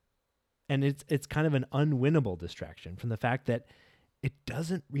 and it's kind of an unwinnable distraction from the fact that it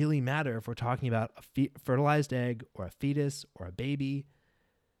doesn't really matter if we're talking about a fertilized egg or a fetus or a baby.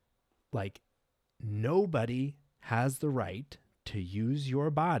 Like nobody has the right to use your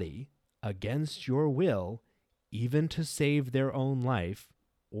body against your will, even to save their own life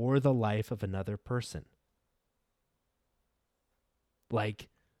or the life of another person. Like,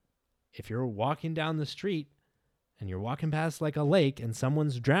 if you're walking down the street and you're walking past like a lake and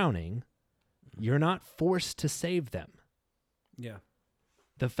someone's drowning, you're not forced to save them. Yeah.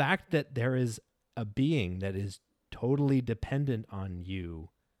 The fact that there is a being that is totally dependent on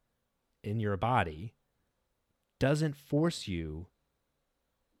you in your body doesn't force you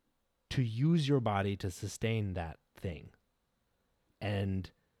to use your body to sustain that thing. And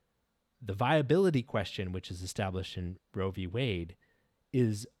the viability question, which is established in Roe v. Wade,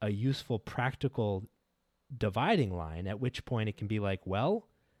 is a useful practical dividing line, at which point it can be like, well,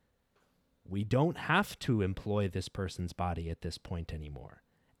 we don't have to employ this person's body at this point anymore.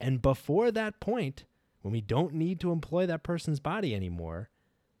 And before that point, when we don't need to employ that person's body anymore,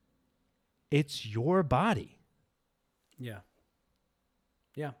 it's your body. Yeah.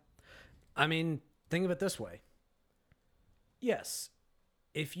 Yeah. I mean, think of it this way. Yes,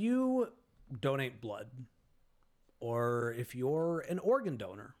 if you donate blood, or if you're an organ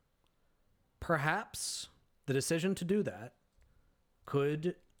donor, perhaps the decision to do that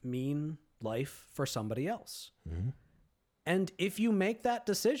could mean life for somebody else. Mm-hmm. And if you make that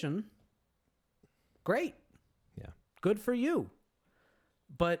decision, great. Yeah. Good for you.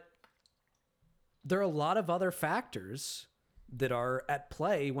 But there are a lot of other factors that are at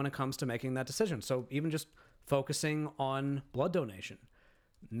play when it comes to making that decision. So even just focusing on blood donation,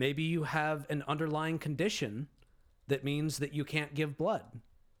 maybe you have an underlying condition that means that you can't give blood,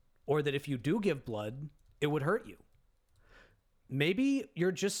 or that if you do give blood, it would hurt you. Maybe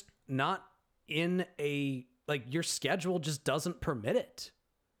you're just not in your schedule just doesn't permit it.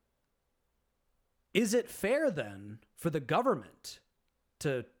 Is it fair then for the government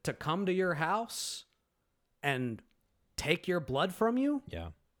to come to your house and take your blood from you? Yeah.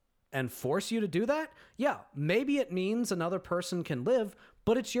 And force you to do that? Yeah, maybe it means another person can live,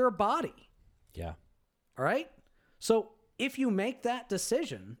 but it's your body. Yeah. All right? So if you make that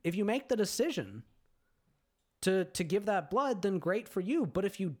decision, if you make the decision to give that blood, then great for you. But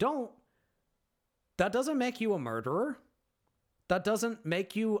if you don't, that doesn't make you a murderer. That doesn't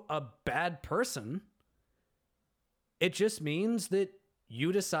make you a bad person. It just means that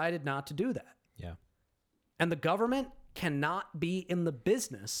you decided not to do that. Yeah. And the government cannot be in the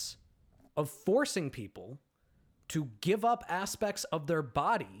business of forcing people to give up aspects of their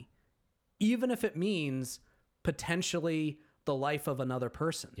body, even if it means potentially the life of another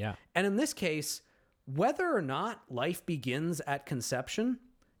person. Yeah. And in this case, whether or not life begins at conception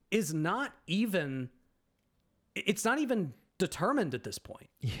is not even, it's not even determined at this point.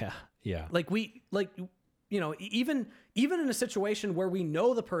 Yeah. Yeah. Even in a situation where we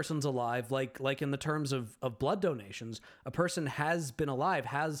know the person's alive, like in the terms of blood donations, a person has been alive,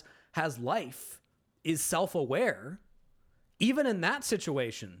 has life, is self-aware. Even in that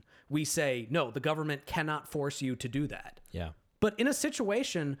situation, we say, no, the government cannot force you to do that. Yeah. But in a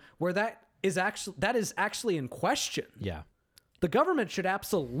situation where that is actually in question, Yeah. the government should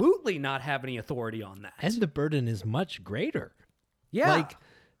absolutely not have any authority on that. And the burden is much greater. Yeah. Like,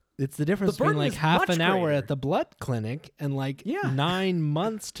 it's the difference The between burden like is half much an hour greater. at the blood clinic and like Yeah.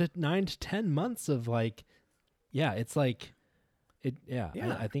 9 to 10 months of like, yeah, it's like, it. Yeah,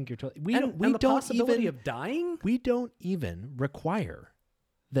 Yeah. I think you're totally. And the possibility of dying? We don't even require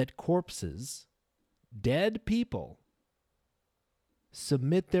that corpses, dead people,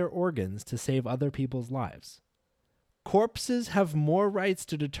 submit their organs to save other people's lives. Corpses have more rights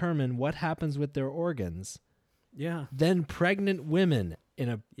to determine what happens with their organs Yeah. than pregnant women in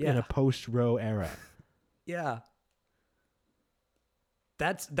a post-Roe era. Yeah.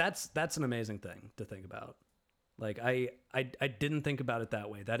 That's an amazing thing to think about. Like I didn't think about it that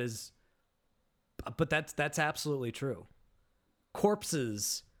way. But that's absolutely true.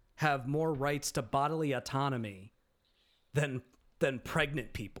 Corpses have more rights to bodily autonomy than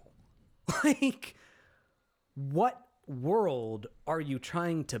pregnant people. Like, what world are you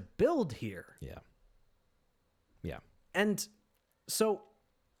trying to build here? Yeah. Yeah. And so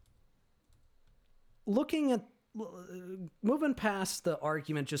moving past the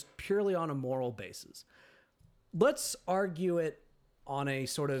argument just purely on a moral basis, let's argue it on a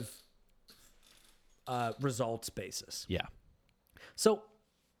sort of results basis. Yeah. So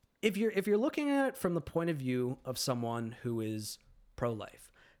if you're looking at it from the point of view of someone who is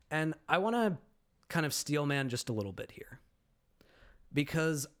pro-life, and I want to kind of steel man just a little bit here,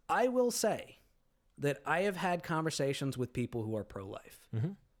 because I will say that I have had conversations with people who are pro-life.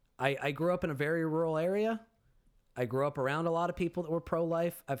 Mm-hmm. I grew up in a very rural area. I grew up around a lot of people that were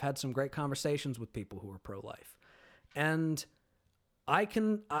pro-life. I've had some great conversations with people who are pro-life. And I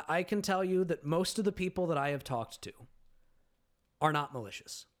can tell you that most of the people that I have talked to are not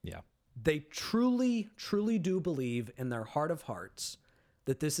malicious. Yeah. They truly, truly do believe in their heart of hearts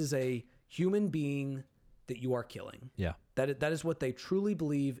that this is a human being that you are killing. Yeah. That is what they truly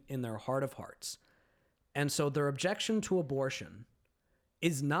believe in their heart of hearts. And so their objection to abortion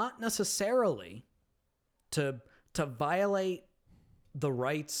is not necessarily to violate the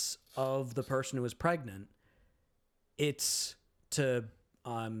rights of the person who is pregnant. It's to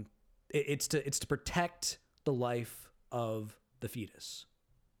protect the life of the fetus.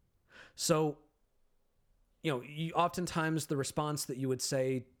 So, oftentimes the response that you would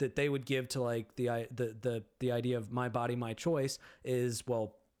say that they would give to like the idea of my body, my choice is,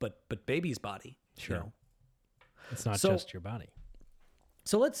 well, but baby's body. Sure. It's not So- just your body.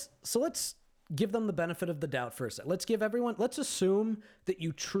 So let's give them the benefit of the doubt for a second. Let's assume that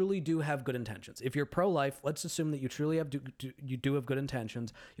you truly do have good intentions. If you're pro-life, let's assume that you truly have good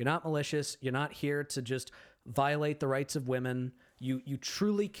intentions. You're not malicious. You're not here to just violate the rights of women. You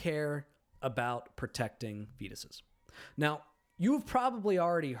truly care about protecting fetuses. Now, you've probably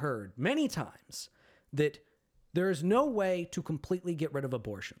already heard many times that there is no way to completely get rid of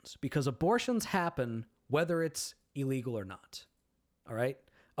abortions because abortions happen whether it's illegal or not. All right?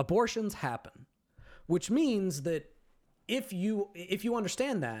 Abortions happen, which means that if you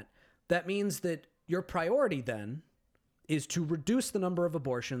understand that, that means that your priority then is to reduce the number of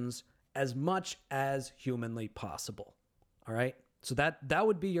abortions as much as humanly possible. All right? So that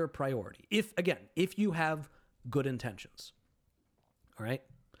would be your priority. If you have good intentions. All right?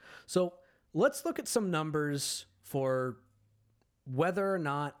 So let's look at some numbers for whether or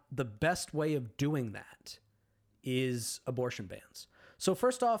not the best way of doing that is abortion bans. So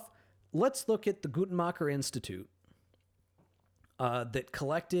first off, let's look at the Guttmacher Institute that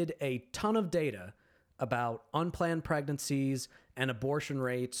collected a ton of data about unplanned pregnancies and abortion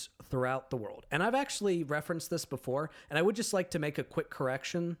rates throughout the world. And I've actually referenced this before, and I would just like to make a quick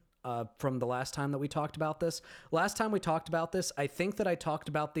correction from the last time that we talked about this. Last time we talked about this, I think that I talked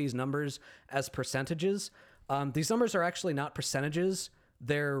about these numbers as percentages. These numbers are actually not percentages.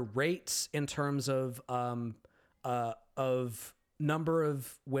 their rates in terms of number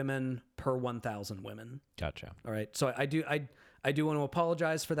of women per 1,000 women. Gotcha. All right. So I do want to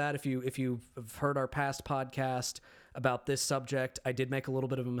apologize for that. If you've heard our past podcast about this subject, I did make a little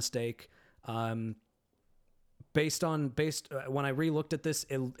bit of a mistake. Based when I re-looked at this,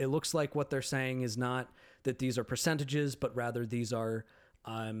 it looks like what they're saying is not that these are percentages, but rather these are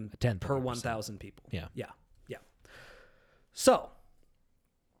 10 per 1,000 people. Yeah. So,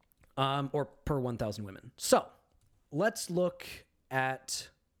 or per 1,000 women. So, let's look at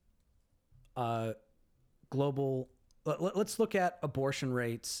global. Let's look at abortion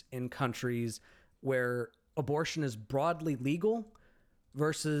rates in countries where abortion is broadly legal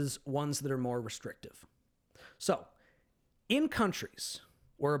versus ones that are more restrictive. So, in countries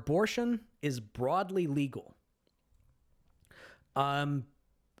where abortion is broadly legal,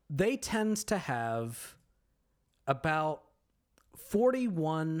 they tend to have about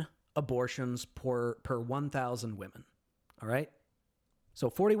 41 abortions per 1,000 women. All right? So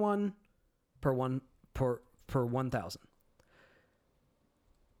 41 per 1,000.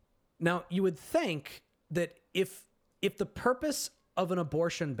 Now, you would think that if the purpose of an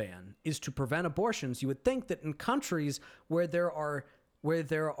abortion ban is to prevent abortions, you would think that in countries where there are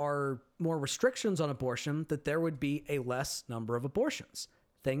more restrictions on abortion, that there would be a less number of abortions.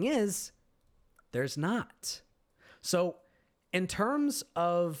 Thing is, there's not. So, in terms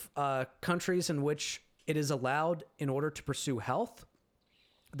of countries in which it is allowed in order to pursue health,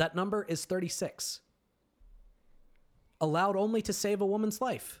 that number is 36. Allowed only to save a woman's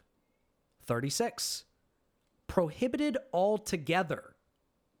life, 36. Prohibited altogether,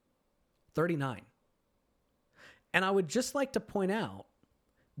 39. And I would just like to point out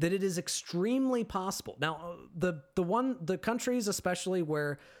that it is extremely possible. Now, the countries, especially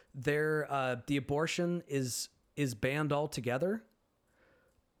where the abortion is banned altogether,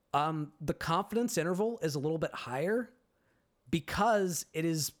 the confidence interval is a little bit higher because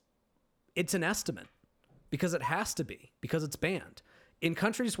it's an estimate, because it has to be, because it's banned. In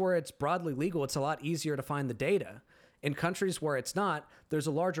countries where it's broadly legal, it's a lot easier to find the data. In countries where it's not, there's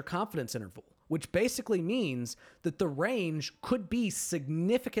a larger confidence interval, which basically means that the range could be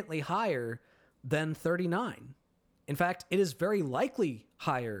significantly higher than 39. In fact, it is very likely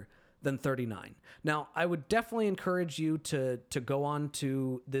higher than 39. Now, I would definitely encourage you to go on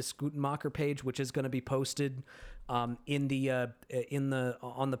to this Gutenmacher page, which is going to be posted on the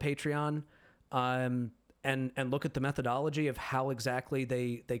Patreon, and look at the methodology of how exactly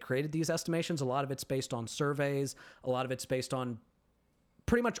they created these estimations. A lot of it's based on surveys. A lot of it's based on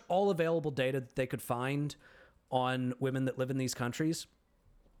pretty much all available data that they could find on women that live in these countries.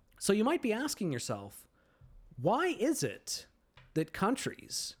 So you might be asking yourself, why is it that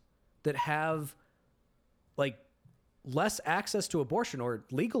countries that have like less access to abortion or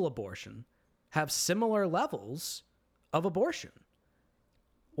legal abortion have similar levels of abortion?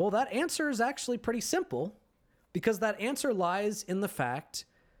 Well, that answer is actually pretty simple, because that answer lies in the fact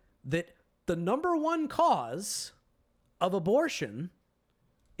that the number one cause of abortion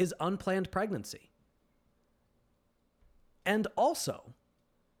is unplanned pregnancy. And also,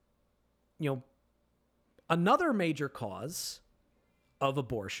 another major cause of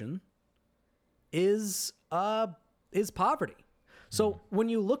abortion is poverty. So when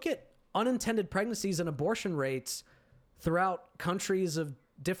you look at unintended pregnancies and abortion rates throughout countries of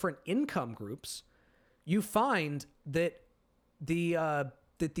different income groups, you find that the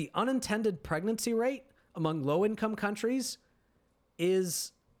unintended pregnancy rate among low-income countries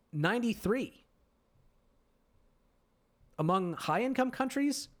is 93. Among high-income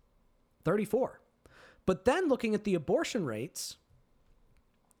countries, 34. But then looking at the abortion rates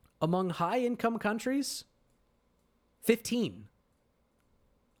among high-income countries, 15.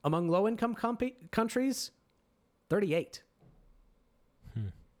 Among low-income countries, 38.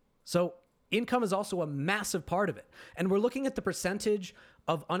 So income is also a massive part of it. And we're looking at the percentage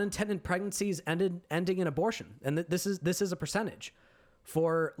of unintended pregnancies ending in abortion. And this is a percentage.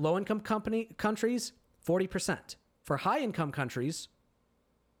 For low-income countries, 40%. For high-income countries,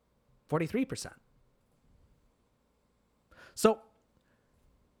 43%. So,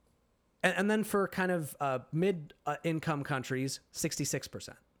 and then for kind of mid-income countries, 66%.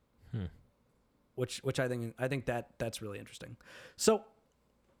 Which I think that's really interesting. So,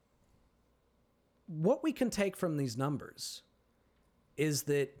 what we can take from these numbers is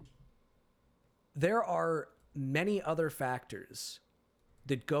that there are many other factors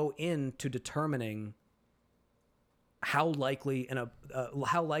that go into determining how likely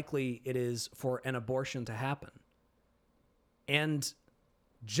it is for an abortion to happen. And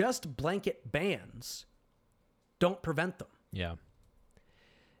just blanket bans don't prevent them. Yeah.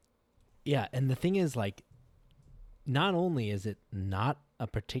 Yeah, and the thing is, like, not only is it not a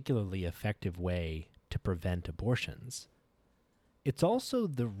particularly effective way to prevent abortions, it's also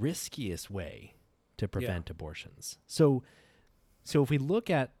the riskiest way to prevent abortions. So if we look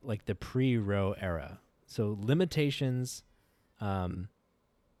at like the pre-Roe era, so limitations,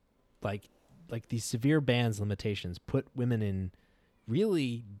 like these severe bans limitations put women in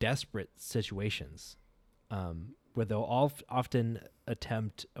really desperate situations, where they'll often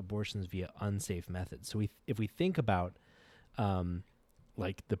attempt abortions via unsafe methods. So if we think about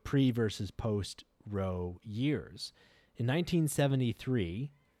like the pre versus post Roe years, in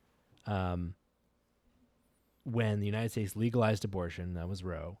 1973, when the United States legalized abortion, that was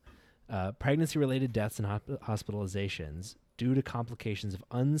Roe, pregnancy-related deaths and hospitalizations due to complications of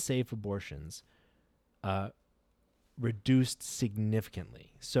unsafe abortions reduced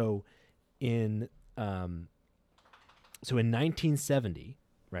significantly. So in 1970,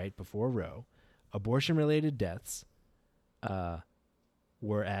 right before Roe, abortion-related deaths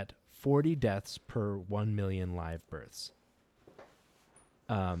were at 40 deaths per 1 million live births.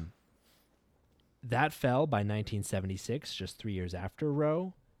 That fell by 1976, just 3 years after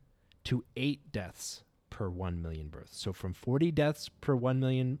Roe, to 8 deaths per 1 million births. So from 40 deaths per 1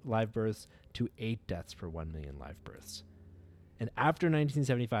 million live births to 8 deaths per 1 million live births. And after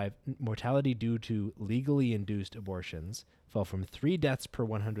 1975, mortality due to legally induced abortions fell from 3 deaths per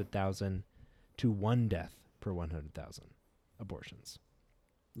 100,000 to 1 death per 100,000 abortions.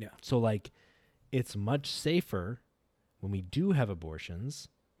 Yeah. So, like, it's much safer when we do have abortions,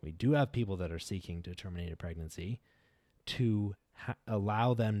 we do have people that are seeking to terminate a pregnancy, to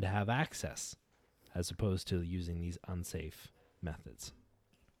allow them to have access as opposed to using these unsafe methods.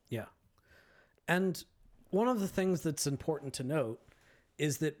 Yeah. And one of the things that's important to note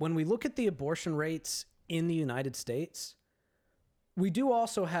is that when we look at the abortion rates in the United States, we do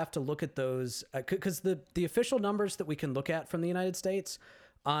also have to look at those because the official numbers that we can look at from the United States,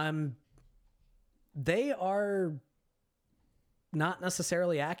 they are not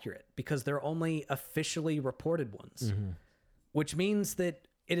necessarily accurate because they're only officially reported ones, which means that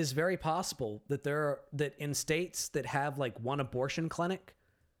it is very possible that that in states that have like one abortion clinic,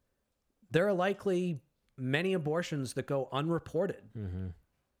 there are likely many abortions that go unreported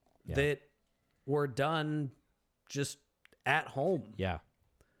that were done just at home. Yeah.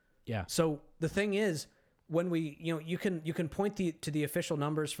 So the thing is, when we, you can point to the official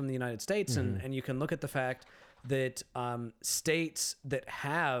numbers from the United States, and you can look at the fact that states that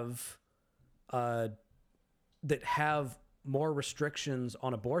have more restrictions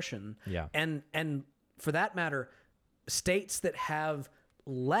on abortion, and for that matter, states that have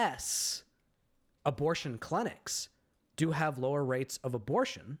less abortion clinics do have lower rates of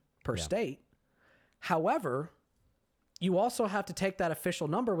abortion per state. However, you also have to take that official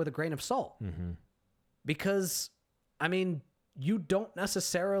number with a grain of salt, because, I mean, you don't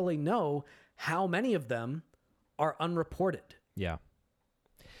necessarily know how many of them are unreported. Yeah.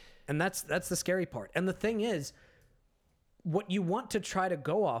 And that's the scary part. And the thing is, what you want to try to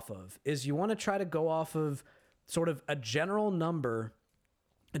go off of is you want to try to go off of sort of a general number,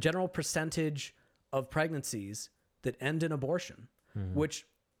 a general percentage of pregnancies that end in abortion, which,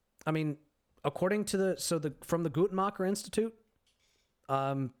 I mean, according to from the Guttmacher Institute,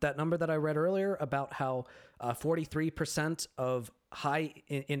 that number that I read earlier about how 43% of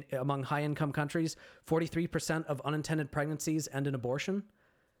among high income countries, 43% of unintended pregnancies end in abortion.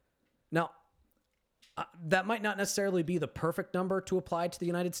 Now, that might not necessarily be the perfect number to apply to the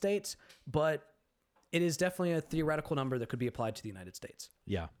United States, but it is definitely a theoretical number that could be applied to the United States.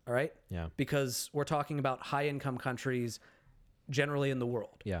 Yeah. All right? Yeah. Because we're talking about high income countries generally in the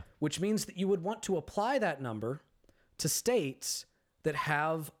world. Yeah. Which means that you would want to apply that number to states that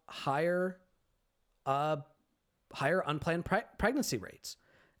have higher unplanned pregnancy rates.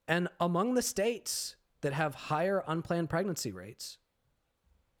 And among the states that have higher unplanned pregnancy rates,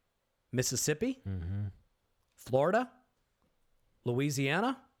 Mississippi, Florida,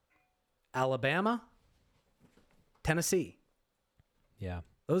 Louisiana, Alabama, Tennessee. Yeah.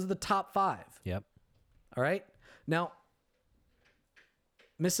 Those are the top 5. Yep. All right. Now,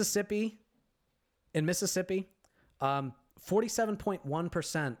 in Mississippi,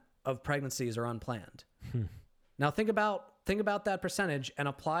 47.1% of pregnancies are unplanned. Now think about that percentage and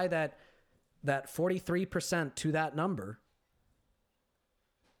apply that 43% to that number.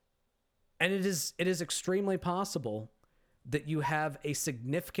 And it is extremely possible that you have a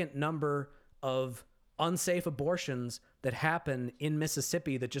significant number of unsafe abortions that happen in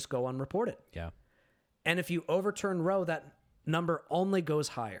Mississippi that just go unreported. Yeah. And if you overturn Roe, that number only goes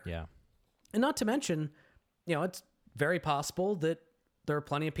higher. Yeah. And not to mention, it's very possible that there are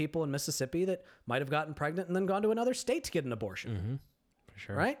plenty of people in Mississippi that might have gotten pregnant and then gone to another state to get an abortion. Mm-hmm. For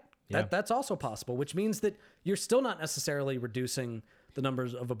sure. Right? Yeah. That's also possible, which means that you're still not necessarily reducing the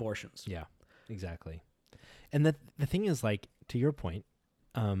numbers of abortions. Yeah, exactly. And the thing is, like, to your point,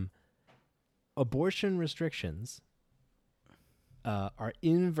 abortion restrictions are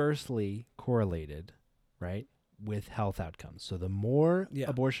inversely correlated, right, with health outcomes. So the more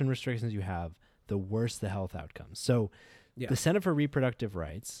abortion restrictions you have, the worse the health outcomes. So the Center for Reproductive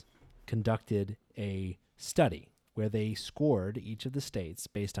Rights conducted a study where they scored each of the states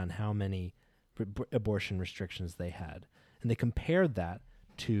based on how many abortion restrictions they had. And they compared that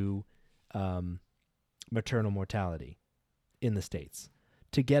to maternal mortality in the states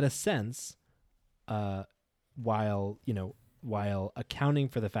to get a sense, while accounting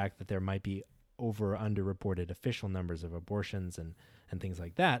for the fact that there might be over or underreported official numbers of abortions and things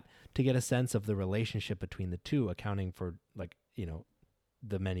like that, to get a sense of the relationship between the two, accounting for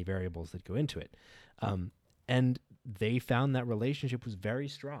the many variables that go into it. And they found that relationship was very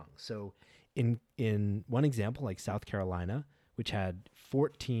strong. So in one example, like South Carolina, which had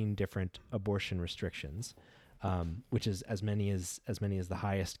 14 different abortion restrictions, which is as many as the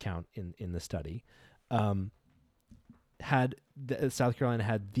highest count in the study, South Carolina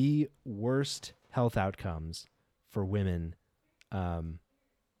had the worst health outcomes for women,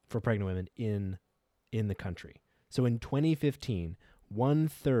 for pregnant women in the country. So in 2015,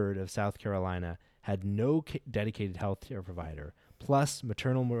 1/3 of South Carolina had no dedicated health care provider, plus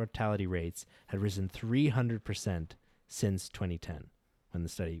maternal mortality rates had risen 300% since 2010, when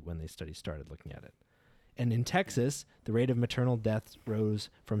the study started looking at it. And in Texas, the rate of maternal deaths rose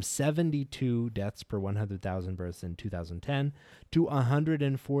from 72 deaths per 100,000 births in 2010 to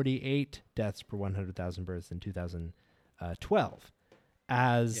 148 deaths per 100,000 births in 2012,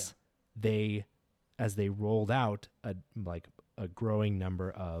 as they rolled out a growing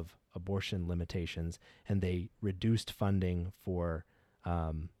number of abortion limitations, and they reduced funding for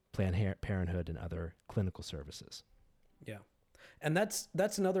Planned Parenthood and other clinical services. Yeah. And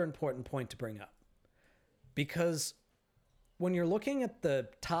that's another important point to bring up, because when you're looking at the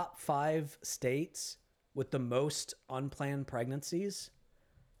top 5 states with the most unplanned pregnancies,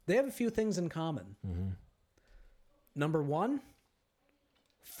 they have a few things in common. Mm-hmm. Number 1,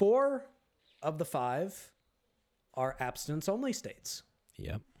 4 of the 5 are abstinence-only states.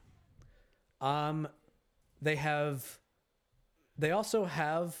 Yep. They also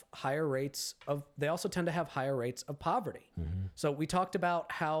tend to have higher rates of poverty. Mm-hmm. So we talked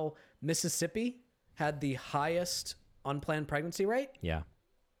about how Mississippi had the highest unplanned pregnancy rate. Yeah.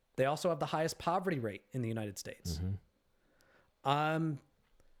 They also have the highest poverty rate in the United States. Mm-hmm.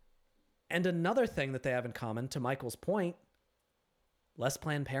 And another thing that they have in common, to Michael's point, less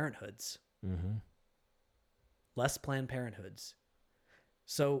Planned Parenthoods. Mm-hmm. Less Planned Parenthoods.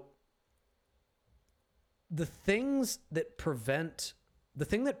 So the thing that prevents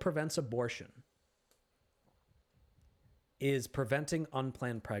abortion is preventing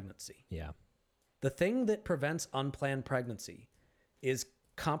unplanned pregnancy. Yeah. The thing that prevents unplanned pregnancy is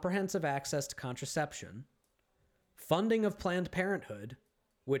comprehensive access to contraception, funding of Planned Parenthood,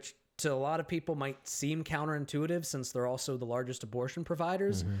 which to a lot of people might seem counterintuitive since they're also the largest abortion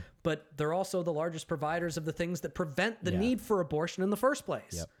providers, mm-hmm. but they're also the largest providers of the things that prevent the need for abortion in the first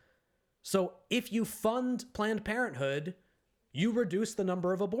place. Yep. So if you fund Planned Parenthood, you reduce the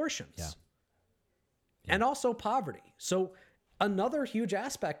number of abortions. Yeah. And also poverty. So another huge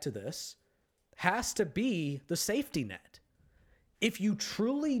aspect to this has to be the safety net. If you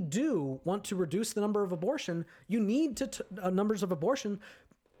truly do want to reduce the number of abortion, you need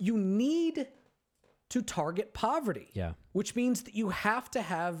you need to target poverty. Yeah. Which means that you have to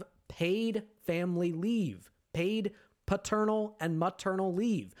have paid family leave, paid paternal and maternal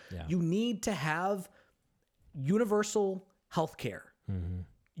leave. Yeah. You need to have universal health care. Mm-hmm.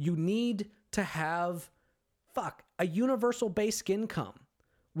 You need to have, a universal basic income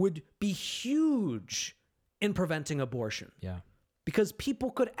would be huge in preventing abortion. Yeah. Because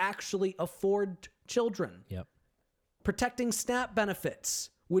people could actually afford children. Yep. Protecting SNAP benefits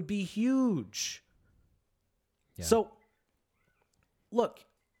would be huge. Yeah. So, look,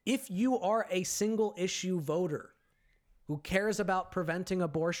 if you are a single issue voter who cares about preventing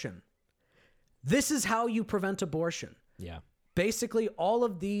abortion, this is how you prevent abortion. Yeah. Basically, all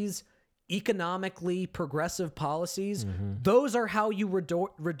of these economically progressive policies, mm-hmm. those are how you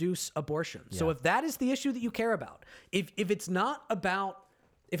reduce abortion. Yeah. So if that is the issue that you care about, if it's not about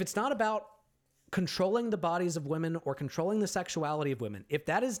controlling the bodies of women or controlling the sexuality of women, if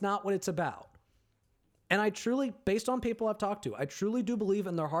that is not what it's about, and I truly, based on people I've talked to, I truly do believe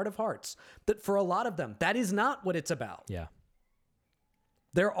in their heart of hearts that for a lot of them, that is not what it's about. Yeah.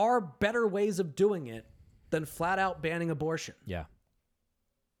 There are better ways of doing it than flat out banning abortion. Yeah.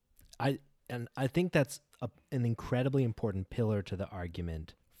 I think that's an incredibly important pillar to the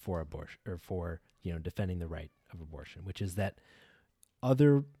argument for abortion, or for, defending the right of abortion, which is that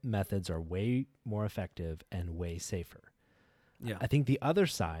other methods are way more effective and way safer. Yeah. I think the other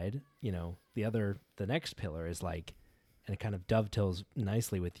side, the next pillar is like, and it kind of dovetails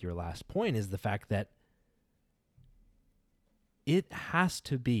nicely with your last point, is the fact that it has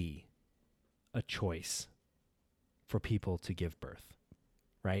to be a choice for people to give birth,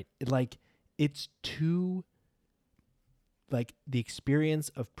 right? It's too, like, the experience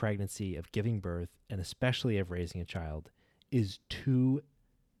of pregnancy, of giving birth, and especially of raising a child is too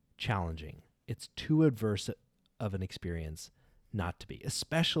challenging. It's too adverse of an experience not to be,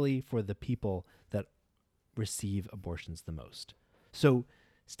 especially for the people that receive abortions the most. So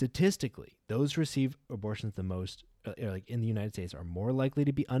statistically, those who receive abortions the most, like in the United States, are more likely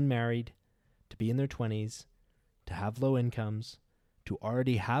to be unmarried, to be in their 20s, to have low incomes, to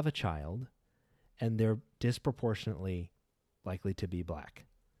already have a child, and they're disproportionately likely to be Black.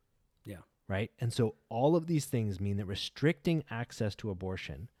 Yeah. Right? And so all of these things mean that restricting access to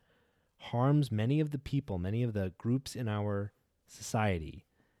abortion harms many of the people, many of the groups in our society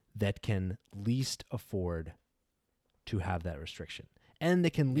that can least afford to have that restriction. And they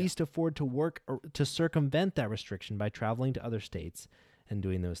can least afford to work or to circumvent that restriction by traveling to other states and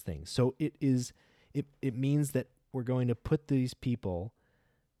doing those things. So it means that we're going to put these people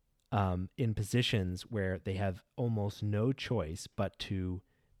in positions where they have almost no choice but to,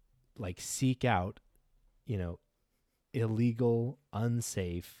 like, seek out, illegal,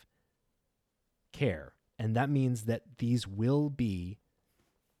 unsafe care. And that means that these will be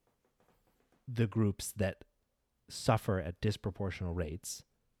the groups that suffer at disproportional rates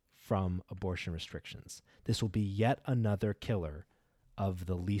from abortion restrictions. This will be yet another killer of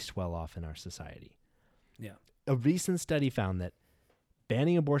the least well-off in our society. Yeah. A recent study found that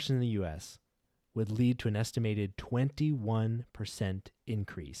banning abortion in the U.S. would lead to an estimated 21%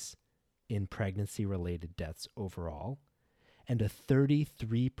 increase in pregnancy-related deaths overall, and a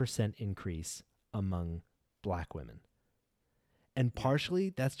 33% increase among Black women. And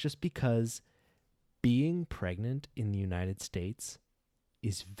partially that's just because being pregnant in the United States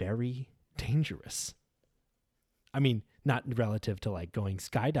is very dangerous. I mean, not relative to like going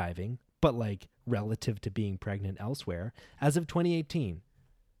skydiving, but like relative to being pregnant elsewhere. As of 2018,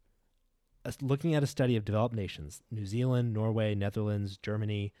 looking at a study of developed nations, New Zealand, Norway, Netherlands,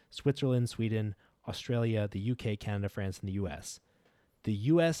 Germany, Switzerland, Sweden, Australia, the UK, Canada, France, and the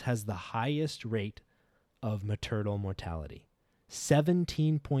US has the highest rate of maternal mortality.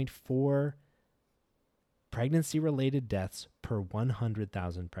 17.4 pregnancy-related deaths per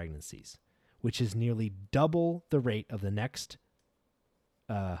 100,000 pregnancies, which is nearly double the rate of the next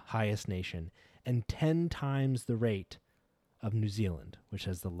highest nation, and 10 times the rate of New Zealand, which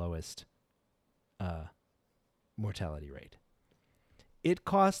has the lowest mortality rate. It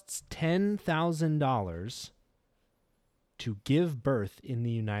costs $10,000 to give birth in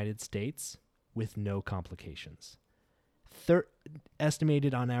the United States with no complications.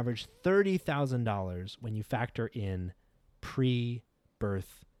 Estimated on average $30,000 when you factor in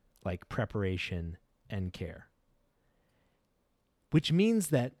pre-birth, like, preparation and care. Which means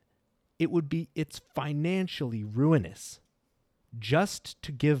that it's financially ruinous just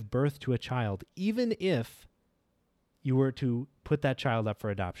to give birth to a child, even if you were to put that child up for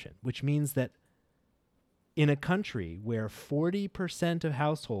adoption, which means that in a country where 40% of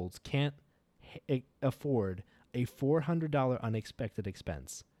households can't afford a $400 unexpected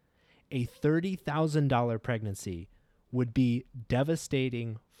expense, a $30,000 pregnancy would be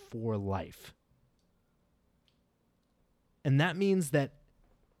devastating for life. And that means that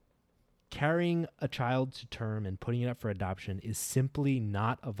carrying a child to term and putting it up for adoption is simply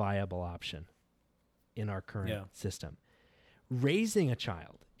not a viable option in our current system. Raising a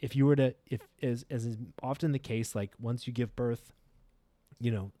child, if as is often the case, like once you give birth,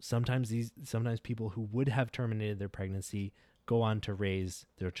 sometimes people who would have terminated their pregnancy go on to raise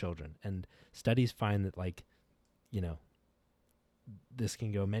their children. And studies find that, this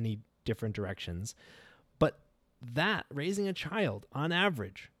can go many different directions. But that raising a child on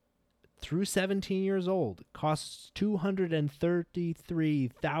average through 17 years old costs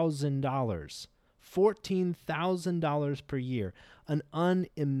 $233,000, $14,000 per year, an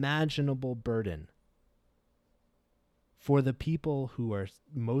unimaginable burden for the people who are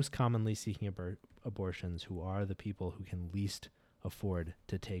most commonly seeking abortions, who are the people who can least afford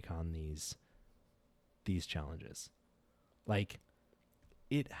to take on these challenges. Like,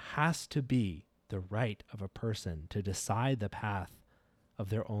 it has to be the right of a person to decide the path of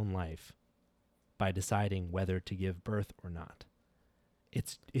their own life by deciding whether to give birth or not.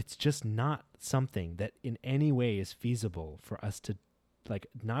 It's just not something that in any way is feasible for us to, like,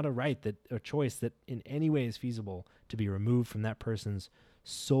 not a right that a choice that in any way is feasible to be removed from that person's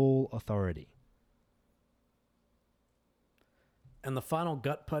sole authority. And the final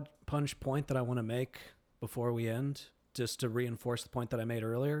gut punch point that I want to make before we end, just to reinforce the point that I made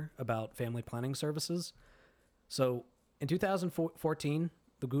earlier about family planning services. So in 2014,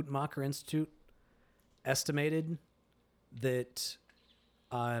 the Guttmacher Institute estimated that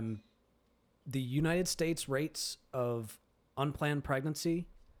the United States rates of unplanned pregnancy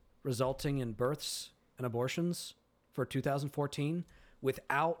resulting in births and abortions for 2014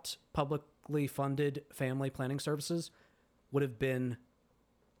 without publicly funded family planning services would have been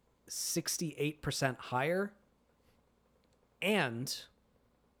 68% higher, and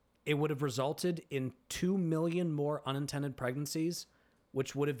it would have resulted in 2 million more unintended pregnancies,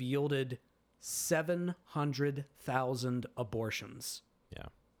 which would have yielded 700,000 abortions. Yeah.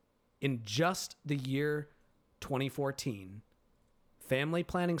 In just the year 2014, family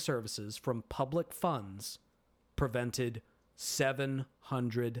planning services from public funds prevented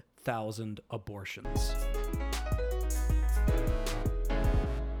 700,000 abortions.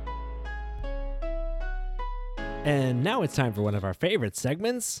 And now it's time for one of our favorite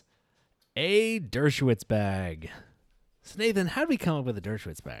segments, a Dershowitz bag. So Nathan, how did we come up with a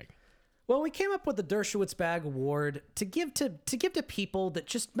Dershowitz bag? Well, we came up with the Dershowitz Bag Award to give to people that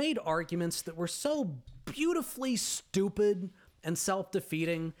just made arguments that were so beautifully stupid and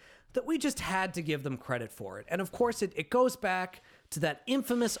self-defeating that we just had to give them credit for it. And of course, it goes back to that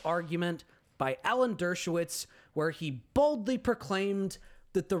infamous argument by Alan Dershowitz where he boldly proclaimed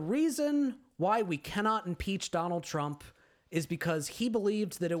that the reason why we cannot impeach Donald Trump is because he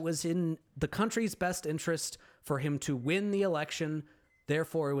believed that it was in the country's best interest for him to win the election.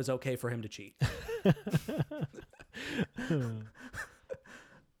 Therefore, it was okay for him to cheat.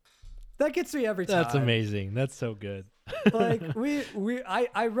 That gets me every time. That's amazing. That's so good. Like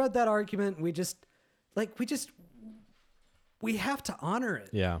I read that argument. We have to honor it.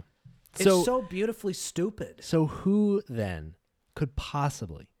 Yeah. It's so beautifully stupid. So who then could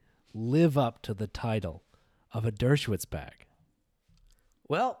possibly live up to the title of a Dershowitz bag?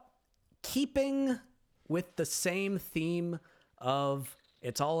 Well, keeping with the same theme of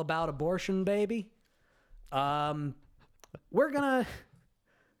it's all about abortion, baby. We're gonna.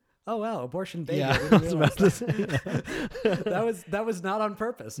 Oh wow, abortion, baby. Yeah, I didn't realize that. that was not on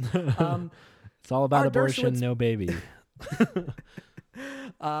purpose. It's all about abortion, no baby.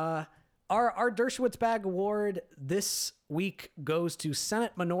 Our Dershowitz Bag Award this week goes to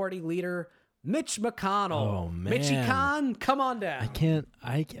Senate Minority Leader Mitch McConnell. Oh man, Mitchie Con, come on down.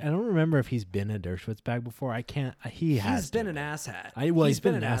 I don't remember if he's been a Dershowitz bag before. He's been an asshat. He's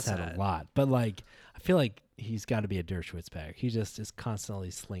been an asshat a lot, but like I feel like he's got to be a Dershowitz bag. He just is constantly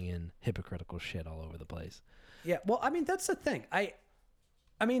slinging hypocritical shit all over the place. Yeah, well, I mean that's the thing. I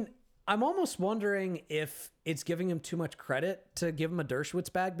mean, I'm almost wondering if it's giving him too much credit to give him a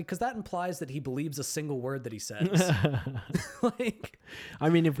Dershowitz bag, because that implies that he believes a single word that he says. Like, I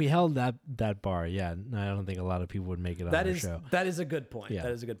mean, if we held that bar, yeah, I don't think a lot of people would make it on our show. That is a good point. Yeah,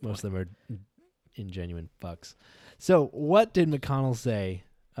 that is a good point. Most of them are ingenuine fucks. So what did McConnell say?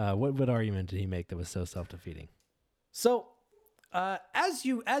 What argument did he make that was so self-defeating? So, as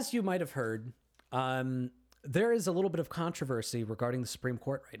you might have heard, there is a little bit of controversy regarding the Supreme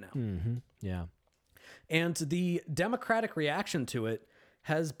Court right now. Mm-hmm. Yeah. And the Democratic reaction to it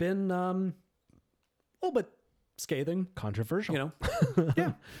has been a little bit scathing. Controversial. You know?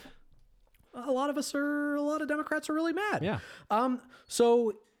 Yeah. A lot of Democrats are really mad. Yeah.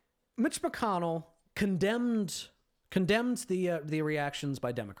 So Mitch McConnell condemned the reactions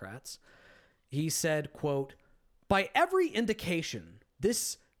by Democrats. He said, quote, "By every indication,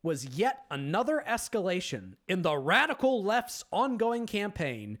 this was yet another escalation in the radical left's ongoing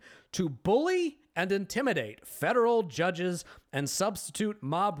campaign to bully and intimidate federal judges and substitute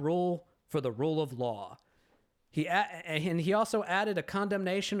mob rule for the rule of law." He also added a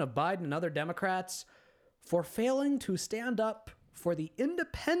condemnation of Biden and other Democrats for failing to stand up for the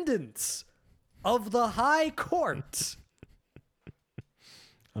independence of the high court.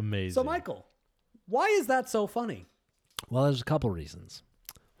 Amazing. So, Michael, why is that so funny? Well, there's a couple reasons.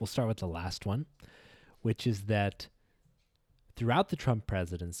 We'll start with the last one, which is that throughout the Trump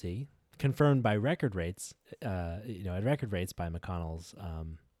presidency, confirmed by record rates, at record rates by McConnell's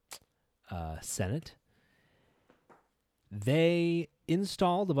Senate, they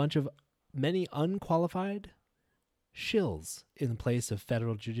installed a bunch of many unqualified shills in place of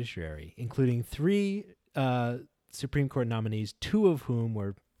federal judiciary, including three Supreme Court nominees, 2 of whom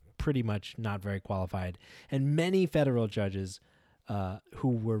were pretty much not very qualified, and many federal judges who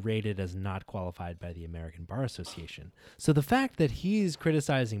were rated as not qualified by the American Bar Association. So the fact that he's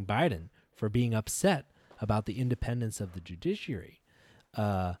criticizing Biden for being upset about the independence of the judiciary,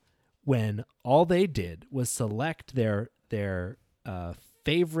 when all they did was select their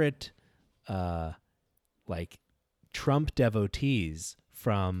favorite like Trump devotees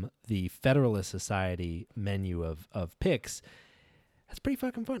from the Federalist Society menu of picks, that's pretty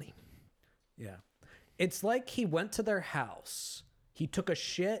fucking funny. Yeah. It's like he went to their house, he took a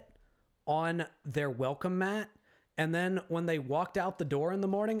shit on their welcome mat, and then when they walked out the door in the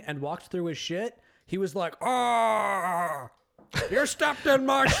morning and walked through his shit, he was like, "Oh, you stepped in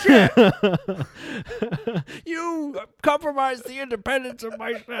my shit. You compromised the independence of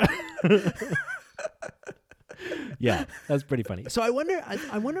my shit." Yeah, that's pretty funny. So I wonder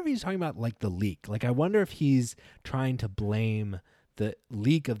if he's talking about like the leak. Like, I wonder if he's trying to blame the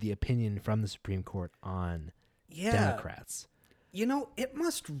leak of the opinion from the Supreme Court on Democrats. You know, it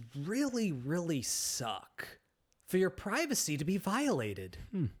must really, really suck for your privacy to be violated.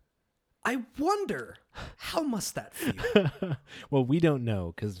 I wonder, how must that feel? Well, we don't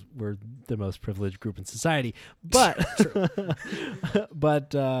know because we're the most privileged group in society. But,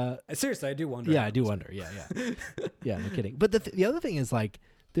 but seriously, I do wonder. Yeah, I do wonder. Yeah. Yeah, no kidding. But the other thing is, like,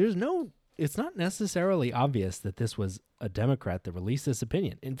 it's not necessarily obvious that this was a Democrat that released this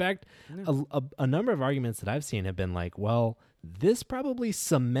opinion. In fact, a number of arguments that I've seen have been like, well, this probably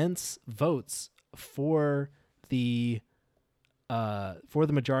cements votes for the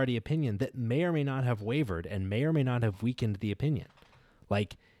majority opinion that may or may not have wavered and may or may not have weakened the opinion.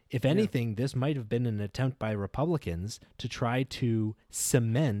 Like, if anything, this might have been an attempt by Republicans to try to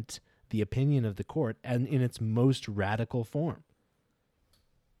cement the opinion of the court and in its most radical form.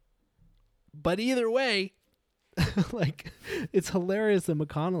 But either way, like, it's hilarious that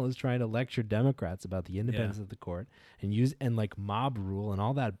McConnell is trying to lecture Democrats about the independence of the court and like mob rule and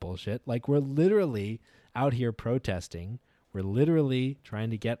all that bullshit. Like, we're literally out here protesting. We're literally trying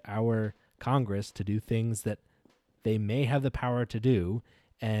to get our Congress to do things that they may have the power to do,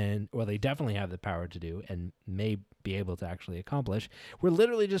 or they definitely have the power to do and may be able to actually accomplish. We're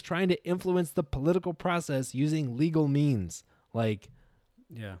literally just trying to influence the political process using legal means. Like,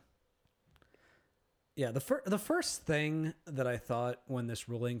 yeah. The first thing that I thought when this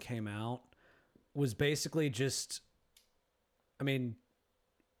ruling came out was basically just, I mean,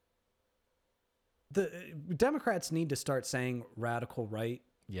 the Democrats need to start saying radical right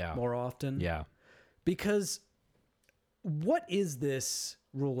more often. Yeah. Because what is this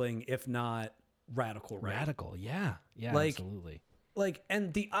ruling if not radical right? Radical, yeah. Yeah, like, absolutely. Like,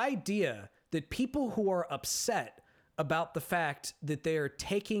 and the idea that people who are upset about the fact that they are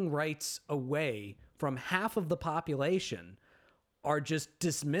taking rights away from half of the population are just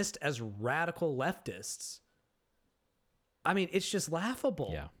dismissed as radical leftists. I mean, it's just laughable.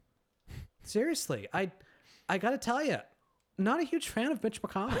 Yeah. Seriously, I got to tell you, not a huge fan of Mitch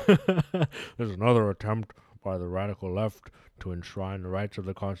McConnell. There's another attempt by the radical left to enshrine the rights of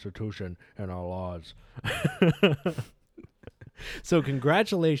the Constitution in our laws. So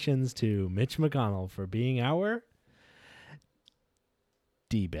congratulations to Mitch McConnell for being our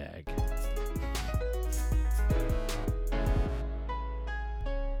D-bag.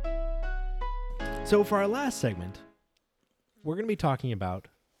 So for our last segment, we're going to be talking about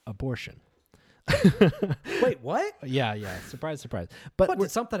abortion. Wait, what? Yeah. Surprise, surprise. But what, did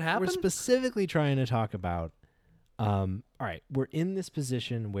something happen? We're specifically trying to talk about, all right, we're in this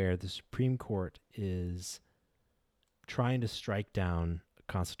position where the Supreme Court is trying to strike down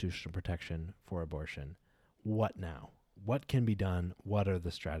constitutional protection for abortion. What now? What can be done? What are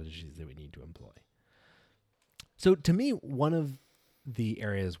the strategies that we need to employ? So to me, one of the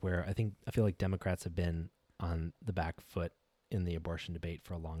areas where I feel like Democrats have been on the back foot in the abortion debate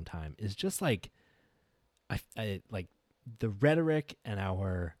for a long time is just like, I like the rhetoric and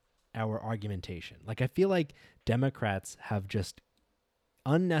our argumentation. Like, I feel like Democrats have just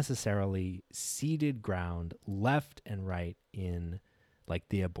unnecessarily ceded ground left and right in like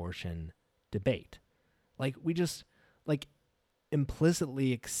the abortion debate. Like, we just like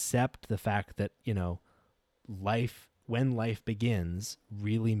implicitly accept the fact that, you know, when life begins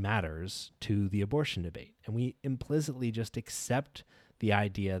really matters to the abortion debate. And we implicitly just accept the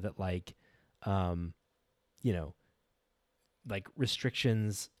idea that like, you know, like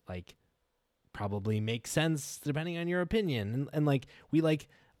restrictions like probably make sense depending on your opinion. And like, we like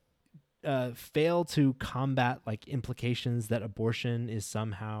fail to combat like implications that abortion is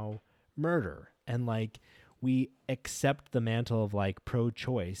somehow murder. And like, we accept the mantle of like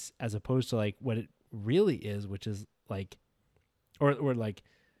pro-choice as opposed to like what it really is, which is like, or like,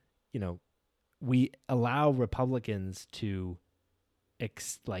 we allow Republicans to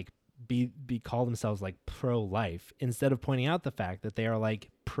be call themselves like pro-life instead of pointing out the fact that they are like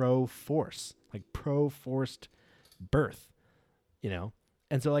pro-force, like pro-forced birth,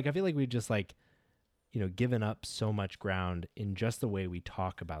 And so like I feel like we've just like, given up so much ground in just the way we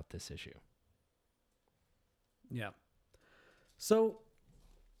talk about this issue. Yeah. So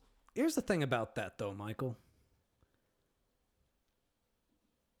here's the thing about that though, Michael.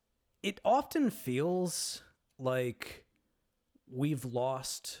 It often feels like we've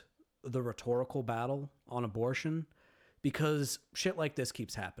lost the rhetorical battle on abortion because shit like this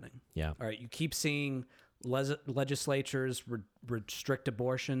keeps happening. Yeah. All right. You keep seeing legislatures restrict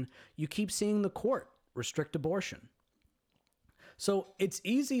abortion. You keep seeing the court restrict abortion. So it's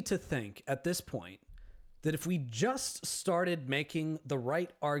easy to think at this point that if we just started making the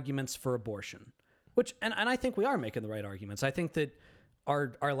right arguments for abortion, which, and I think we are making the right arguments. I think that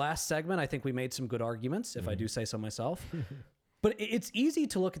our last segment, I think we made some good arguments, if I do say so myself. But it's easy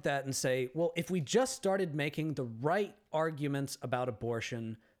to look at that and say, well, if we just started making the right arguments about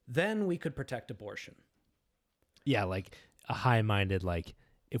abortion, then we could protect abortion. Yeah, like a high-minded, like,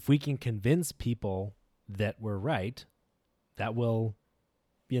 if we can convince people that we're right, that will,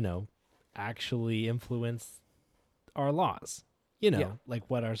 actually influence our laws. Like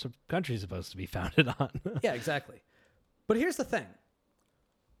what our country's supposed to be founded on. Yeah, exactly. But here's the thing.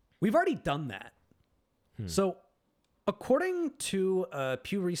 We've already done that. So according to a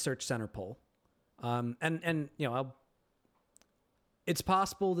Pew Research Center poll, it's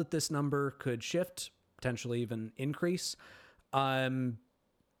possible that this number could shift, potentially even increase,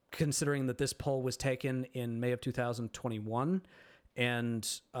 considering that this poll was taken in May of 2021,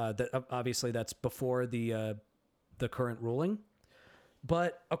 and that obviously that's before the current ruling.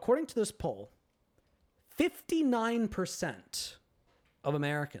 But according to this poll, 59% of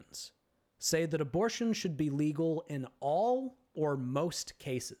Americans say that abortion should be legal in all or most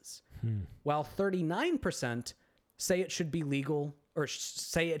cases, while 39% say it should be legal or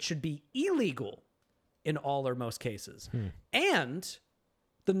say it should be illegal in all or most cases. And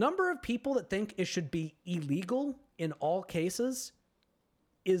the number of people that think it should be illegal in all cases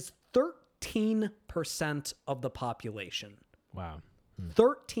is 13% of the population. Wow.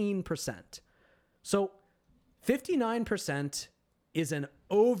 13%. So 59% is an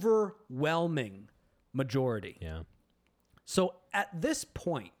overwhelming majority. Yeah. So at this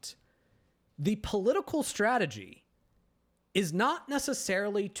point, the political strategy is not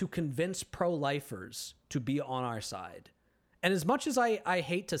necessarily to convince pro-lifers to be on our side. And as much as I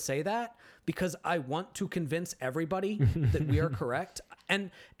hate to say that, because I want to convince everybody that we are correct. And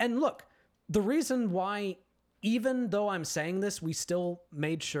look, the reason why, even though I'm saying this, we still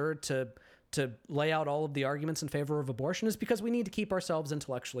made sure to lay out all of the arguments in favor of abortion is because we need to keep ourselves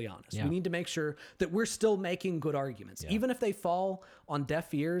intellectually honest. Yeah. We need to make sure that we're still making good arguments. Yeah. Even if they fall on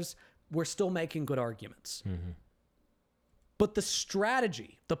deaf ears, we're still making good arguments. But the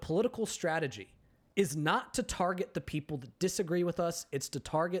strategy, the political strategy, is not to target the people that disagree with us. It's to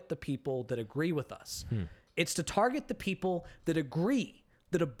target the people that agree with us. It's to target the people that agree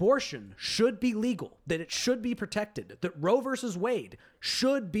that abortion should be legal, that it should be protected, that Roe versus Wade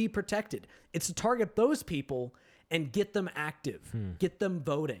should be protected. It's to target those people and get them active, get them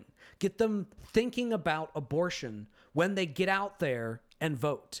voting, get them thinking about abortion when they get out there and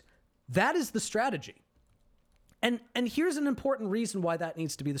vote. That is the strategy. And here's an important reason why that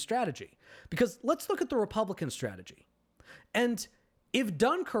needs to be the strategy. Because let's look at the Republican strategy. And if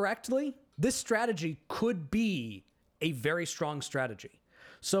done correctly, this strategy could be a very strong strategy.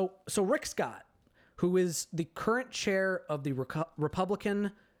 So Rick Scott, who is the current chair of the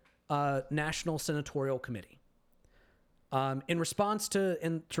Republican National Senatorial Committee, in response to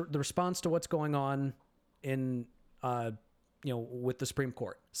what's going on in with the Supreme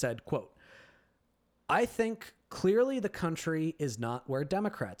Court, said, quote, "I think clearly the country is not where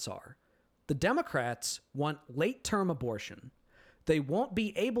Democrats are. The Democrats want late-term abortion. They won't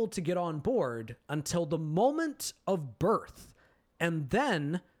be able to get on board until the moment of birth and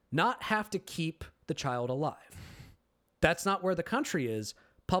then not have to keep the child alive. That's not where the country is.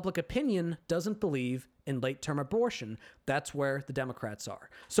 Public opinion doesn't believe in late-term abortion. That's where the Democrats are."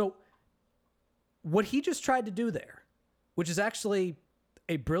 So what he just tried to do there, which is actually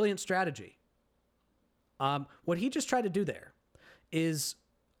a brilliant strategy, what he just tried to do there is,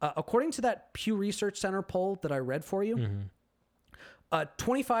 according to that Pew Research Center poll that I read for you,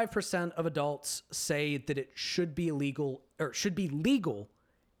 25% of adults say that it should be illegal or should be legal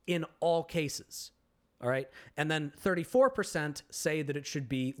in all cases. All right. And then 34% say that it should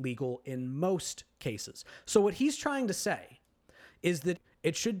be legal in most cases. So what he's trying to say is that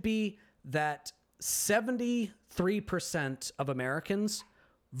it should be that 73% of Americans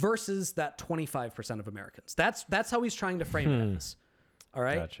versus that 25% of Americans. That's how he's trying to frame it as. All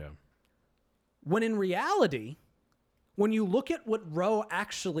right. Gotcha. When in reality, when you look at what Roe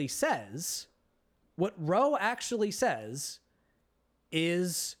actually says,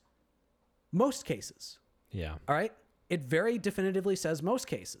 is most cases. Yeah. All right. It very definitively says most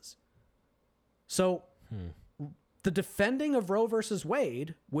cases. So the defending of Roe versus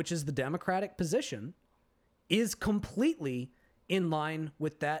Wade, which is the Democratic position, is completely in line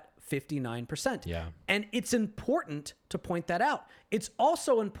with that 59%. Yeah. And it's important to point that out. It's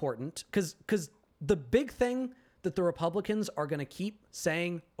also important because the big thing that the Republicans are going to keep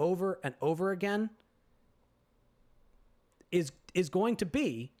saying over and over again is going to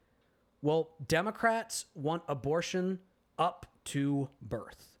be, well, Democrats want abortion up to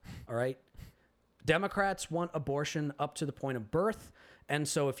birth. All right. Democrats want abortion up to the point of birth. And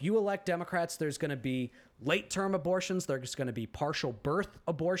so if you elect Democrats, there's going to be late-term abortions. There's going to be partial birth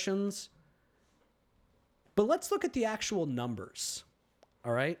abortions. But let's look at the actual numbers.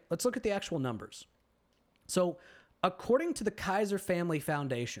 All right? Let's look at the actual numbers. So according to the Kaiser Family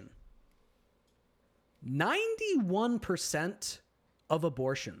Foundation, 91% of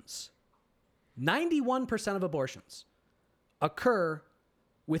abortions occur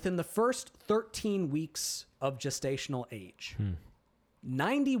within the first 13 weeks of gestational age.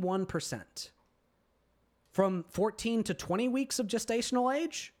 91%. From 14 to 20 weeks of gestational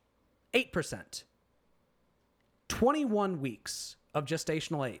age, 8%. 21 weeks of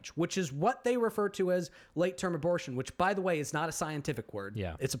gestational age, which is what they refer to as late-term abortion, which, by the way, is not a scientific word.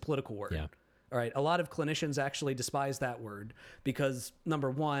 Yeah. It's a political word. Yeah. All right. A lot of clinicians actually despise that word because, number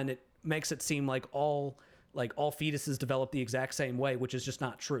one, it makes it seem like all fetuses develop the exact same way, which is just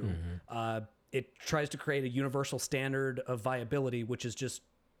not true. It tries to create a universal standard of viability, which is just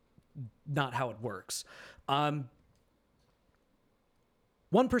not how it works. 1%.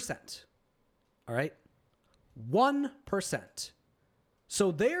 All right. 1%.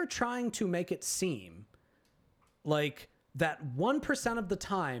 So they're trying to make it seem like that 1% of the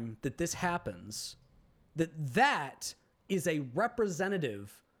time that this happens, that is a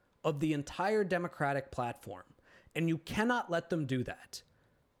representative of the entire Democratic platform. And you cannot let them do that.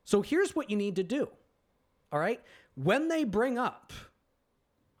 So here's what you need to do. All right. When they bring up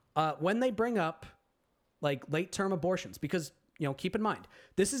like late-term abortions, because, keep in mind,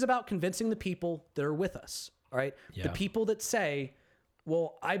 this is about convincing the people that are with us. All right. Yeah. The people that say,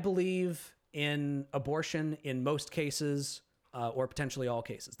 well, I believe in abortion in most cases, or potentially all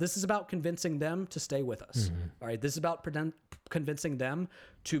cases. This is about convincing them to stay with us. All right. This is about convincing them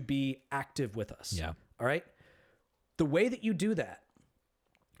to be active with us. Yeah. All right. The way that you do that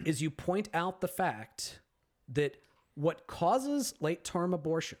is you point out the fact that what causes late-term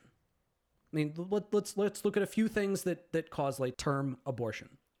abortion. I mean, let's look at a few things that cause late-term abortion.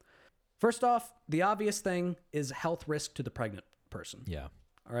 First off, the obvious thing is health risk to the pregnant person. Yeah.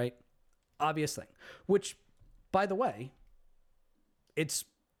 All right. Obvious thing, which, by the way, it's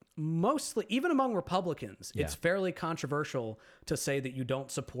mostly, even among Republicans, it's fairly controversial to say that you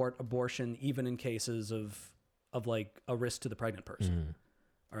don't support abortion, even in cases of like a risk to the pregnant person.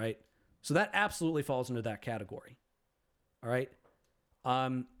 All right. So that absolutely falls into that category. All right.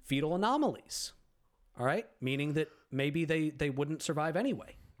 Fetal anomalies. All right. Meaning that maybe they wouldn't survive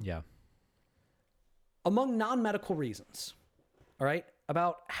anyway. Yeah. Among non-medical reasons. All right.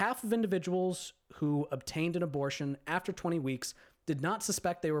 About half of individuals who obtained an abortion after 20 weeks did not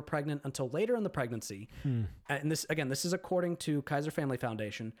suspect they were pregnant until later in the pregnancy. And this is according to Kaiser Family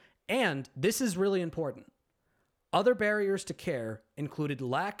Foundation. And this is really important. Other barriers to care included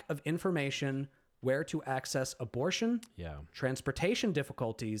lack of information where to access abortion, transportation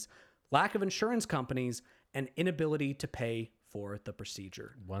difficulties, lack of insurance companies, and inability to pay for the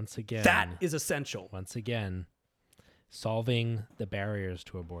procedure. Once again, that is essential. Once again, solving the barriers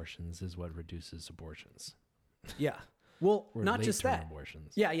to abortions is what reduces abortions. Yeah. Well, Or not just late-term that.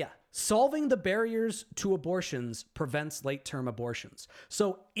 abortions. Yeah. Solving the barriers to abortions prevents late-term abortions.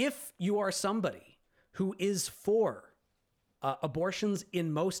 So if you are somebody who is for abortions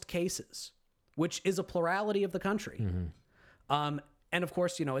in most cases, which is a plurality of the country, and of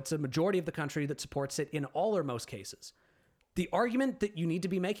course, it's a majority of the country that supports it in all or most cases. The argument that you need to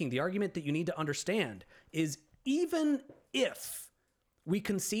be making, the argument that you need to understand is, even if we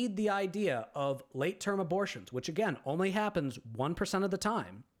concede the idea of late-term abortions, which again only happens 1% of the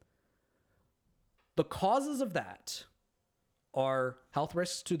time, the causes of that are health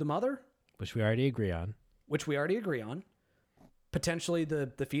risks to the mother, Which we already agree on. Potentially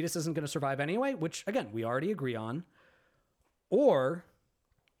the fetus isn't going to survive anyway, which, again, we already agree on. Or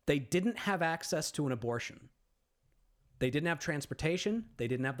they didn't have access to an abortion. They didn't have transportation. They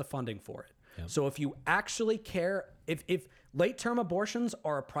didn't have the funding for it. Yep. So if you actually care, if late-term abortions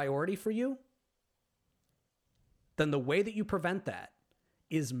are a priority for you, then the way that you prevent that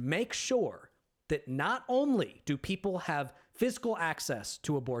is make sure that not only do people have physical access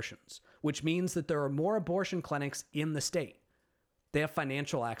to abortions, which means that there are more abortion clinics in the state, they have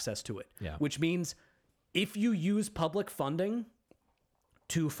financial access to it, which means if you use public funding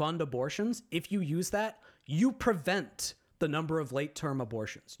to fund abortions, if you use that, you prevent the number of late-term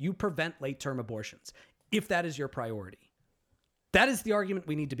abortions. You prevent late-term abortions if that is your priority. That is the argument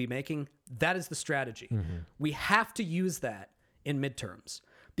we need to be making. That is the strategy. We have to use that in midterms,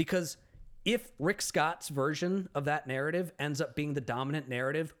 because if Rick Scott's version of that narrative ends up being the dominant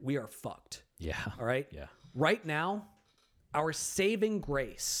narrative, we are fucked. Yeah. All right? Yeah. Right now, our saving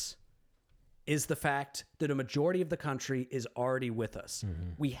grace is the fact that a majority of the country is already with us.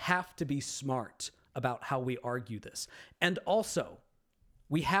 We have to be smart about how we argue this. And also,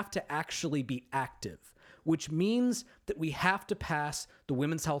 we have to actually be active, which means that we have to pass the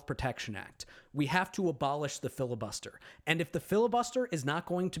Women's Health Protection Act. We have to abolish the filibuster. And if the filibuster is not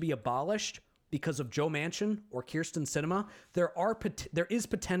going to be abolished because of Joe Manchin or Kyrsten Sinema, there is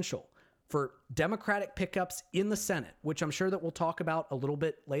potential for Democratic pickups in the Senate, which I'm sure that we'll talk about a little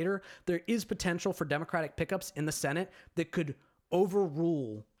bit later. There is potential for Democratic pickups in the Senate that could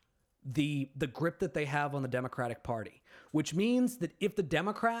overrule the grip that they have on the Democratic Party, which means that if the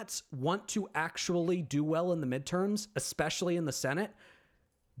Democrats want to actually do well in the midterms, especially in the Senate,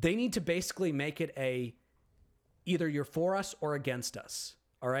 they need to basically make it either you're for us or against us.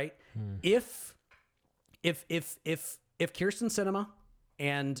 All right. If Kyrsten Sinema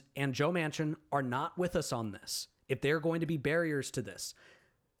and Joe Manchin are not with us on this, if they're going to be barriers to this,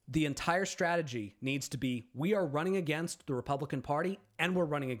 the entire strategy needs to be, we are running against the Republican Party and we're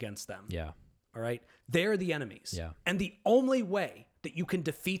running against them. Yeah. All right. They're the enemies. Yeah. And the only way that you can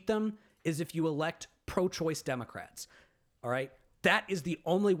defeat them is if you elect pro-choice Democrats. All right. That is the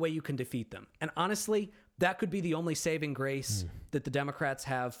only way you can defeat them. And honestly, that could be the only saving grace that the Democrats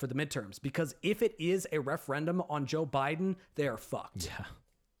have for the midterms, because if it is a referendum on Joe Biden, they are fucked.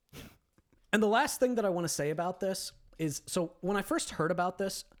 Yeah. And the last thing that I want to say about this is, so when I first heard about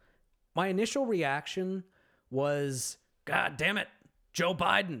this, my initial reaction was, God damn it, Joe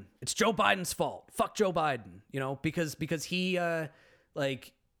Biden. It's Joe Biden's fault. Fuck Joe Biden, because he,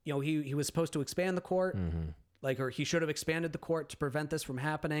 he was supposed to expand the court, or he should have expanded the court to prevent this from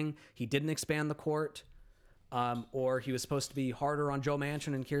happening. He didn't expand the court, or he was supposed to be harder on Joe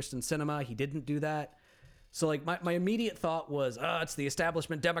Manchin and Kyrsten Sinema. He didn't do that. So my immediate thought was, it's the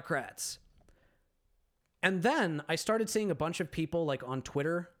establishment Democrats. And then I started seeing a bunch of people on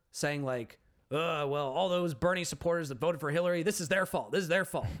Twitter saying well, all those Bernie supporters that voted for Hillary, this is their fault. This is their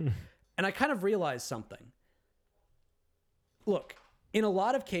fault. And I kind of realized something. Look, in a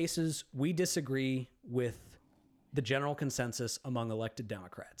lot of cases, we disagree with the general consensus among elected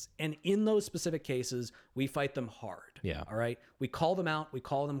Democrats. And in those specific cases, we fight them hard. Yeah. All right. We call them out. We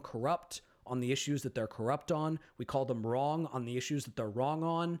call them corrupt on the issues that they're corrupt on. We call them wrong on the issues that they're wrong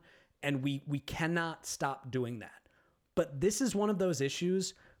on. And we cannot stop doing that. But this is one of those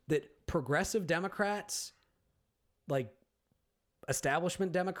issues that progressive Democrats,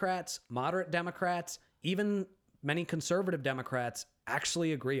 establishment Democrats, moderate Democrats, even many conservative Democrats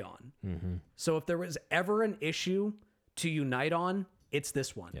actually agree on. So if there was ever an issue to unite on, it's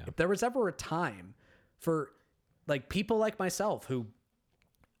this one. Yeah. If there was ever a time for people like myself who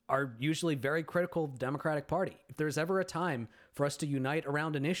are usually very critical of the Democratic Party, if there's ever a time for us to unite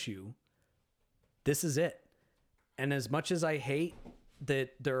around an issue, this is it. And as much as I hate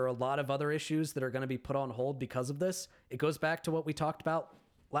that there are a lot of other issues that are going to be put on hold because of this, it goes back to what we talked about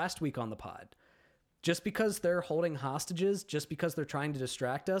last week on the pod. Just because they're holding hostages, just because they're trying to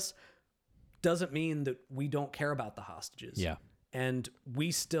distract us, doesn't mean that we don't care about the hostages. Yeah. And we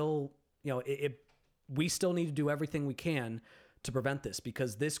still, we still need to do everything we can to prevent this,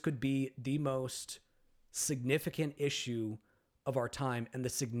 because this could be the most significant issue of our time and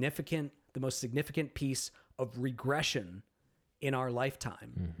the most significant piece of regression in our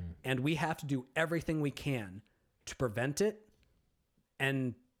lifetime. And we have to do everything we can to prevent it.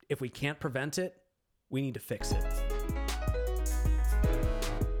 And if we can't prevent it, we need to fix it.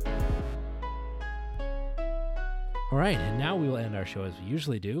 All right, and now we will end our show as we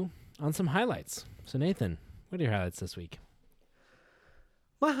usually do on some highlights. So Nathan, what are your highlights this week?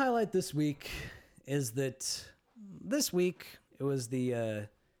 My highlight this week is that this week it was the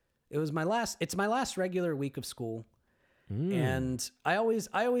It's my last regular week of school. Mm. And I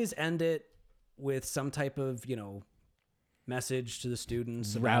always end it with some type of, message to the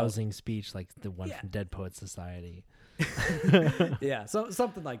students. Rousing speech like the one from Dead Poets Society. Yeah, so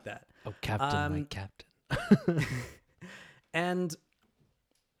something like that. Oh, Captain, my Captain. And,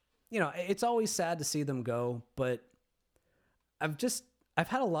 it's always sad to see them go, but I've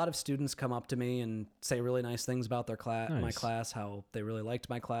had a lot of students come up to me and say really nice things about their my class, how they really liked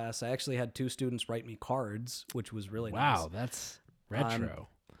my class. I actually had 2 students write me cards, which was really nice. Wow, that's retro.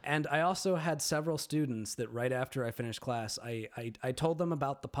 And I also had several students that right after I finished class, I told them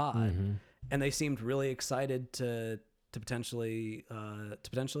about the pod, and they seemed really excited to potentially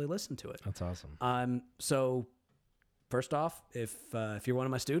listen to it. That's awesome. So first off, if you're one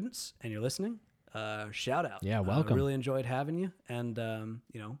of my students and you're listening, shout out. Yeah, welcome. Really enjoyed having you, and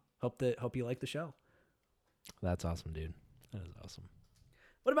hope you like the show. That's awesome, dude. That is awesome.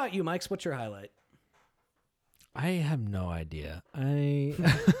 What about you, Mike? What's your highlight? I have no idea.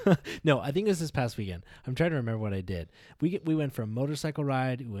 No, I think it was this past weekend. I'm trying to remember what I did. We went for a motorcycle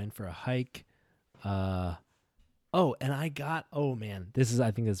ride. We went for a hike. And I got. Oh man, I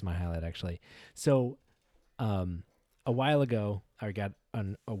think this is my highlight actually. So, a while ago, I got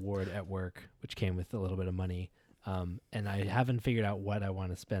an award at work, which came with a little bit of money. And I haven't figured out what I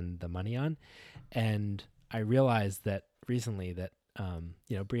want to spend the money on. And I realized that recently that,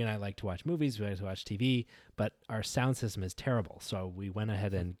 Bree and I like to watch movies, we like to watch TV, but our sound system is terrible. So we went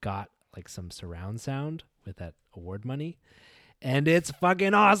ahead and got like some surround sound with that award money. And it's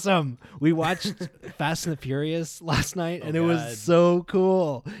fucking awesome. We watched Fast and the Furious last night, and it was so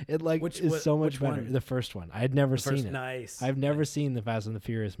cool. It is so much better. One? The first one. I had never seen it. Nice. I've never seen the Fast and the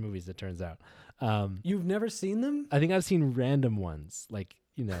Furious movies, it turns out. You've never seen them? I think I've seen random ones,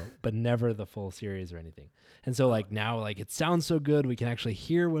 but never the full series or anything. And so now it sounds so good. We can actually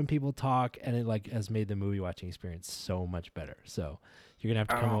hear when people talk, and it has made the movie watching experience so much better. So you're going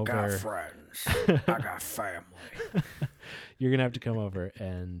to have to come over. I got friends. I got family. You're going to have to come over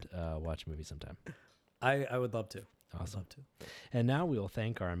and watch a movie sometime. I would love to. Awesome. I'd love to. And now we will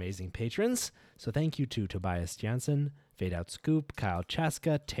thank our amazing patrons. So thank you to Tobias Jansen, Fade Out Scoop, Kyle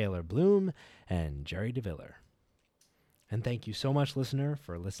Chaska, Taylor Bloom, and Jerry DeViller. And thank you so much, listener,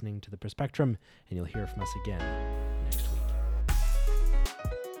 for listening to The Perspectrum, and you'll hear from us again next week.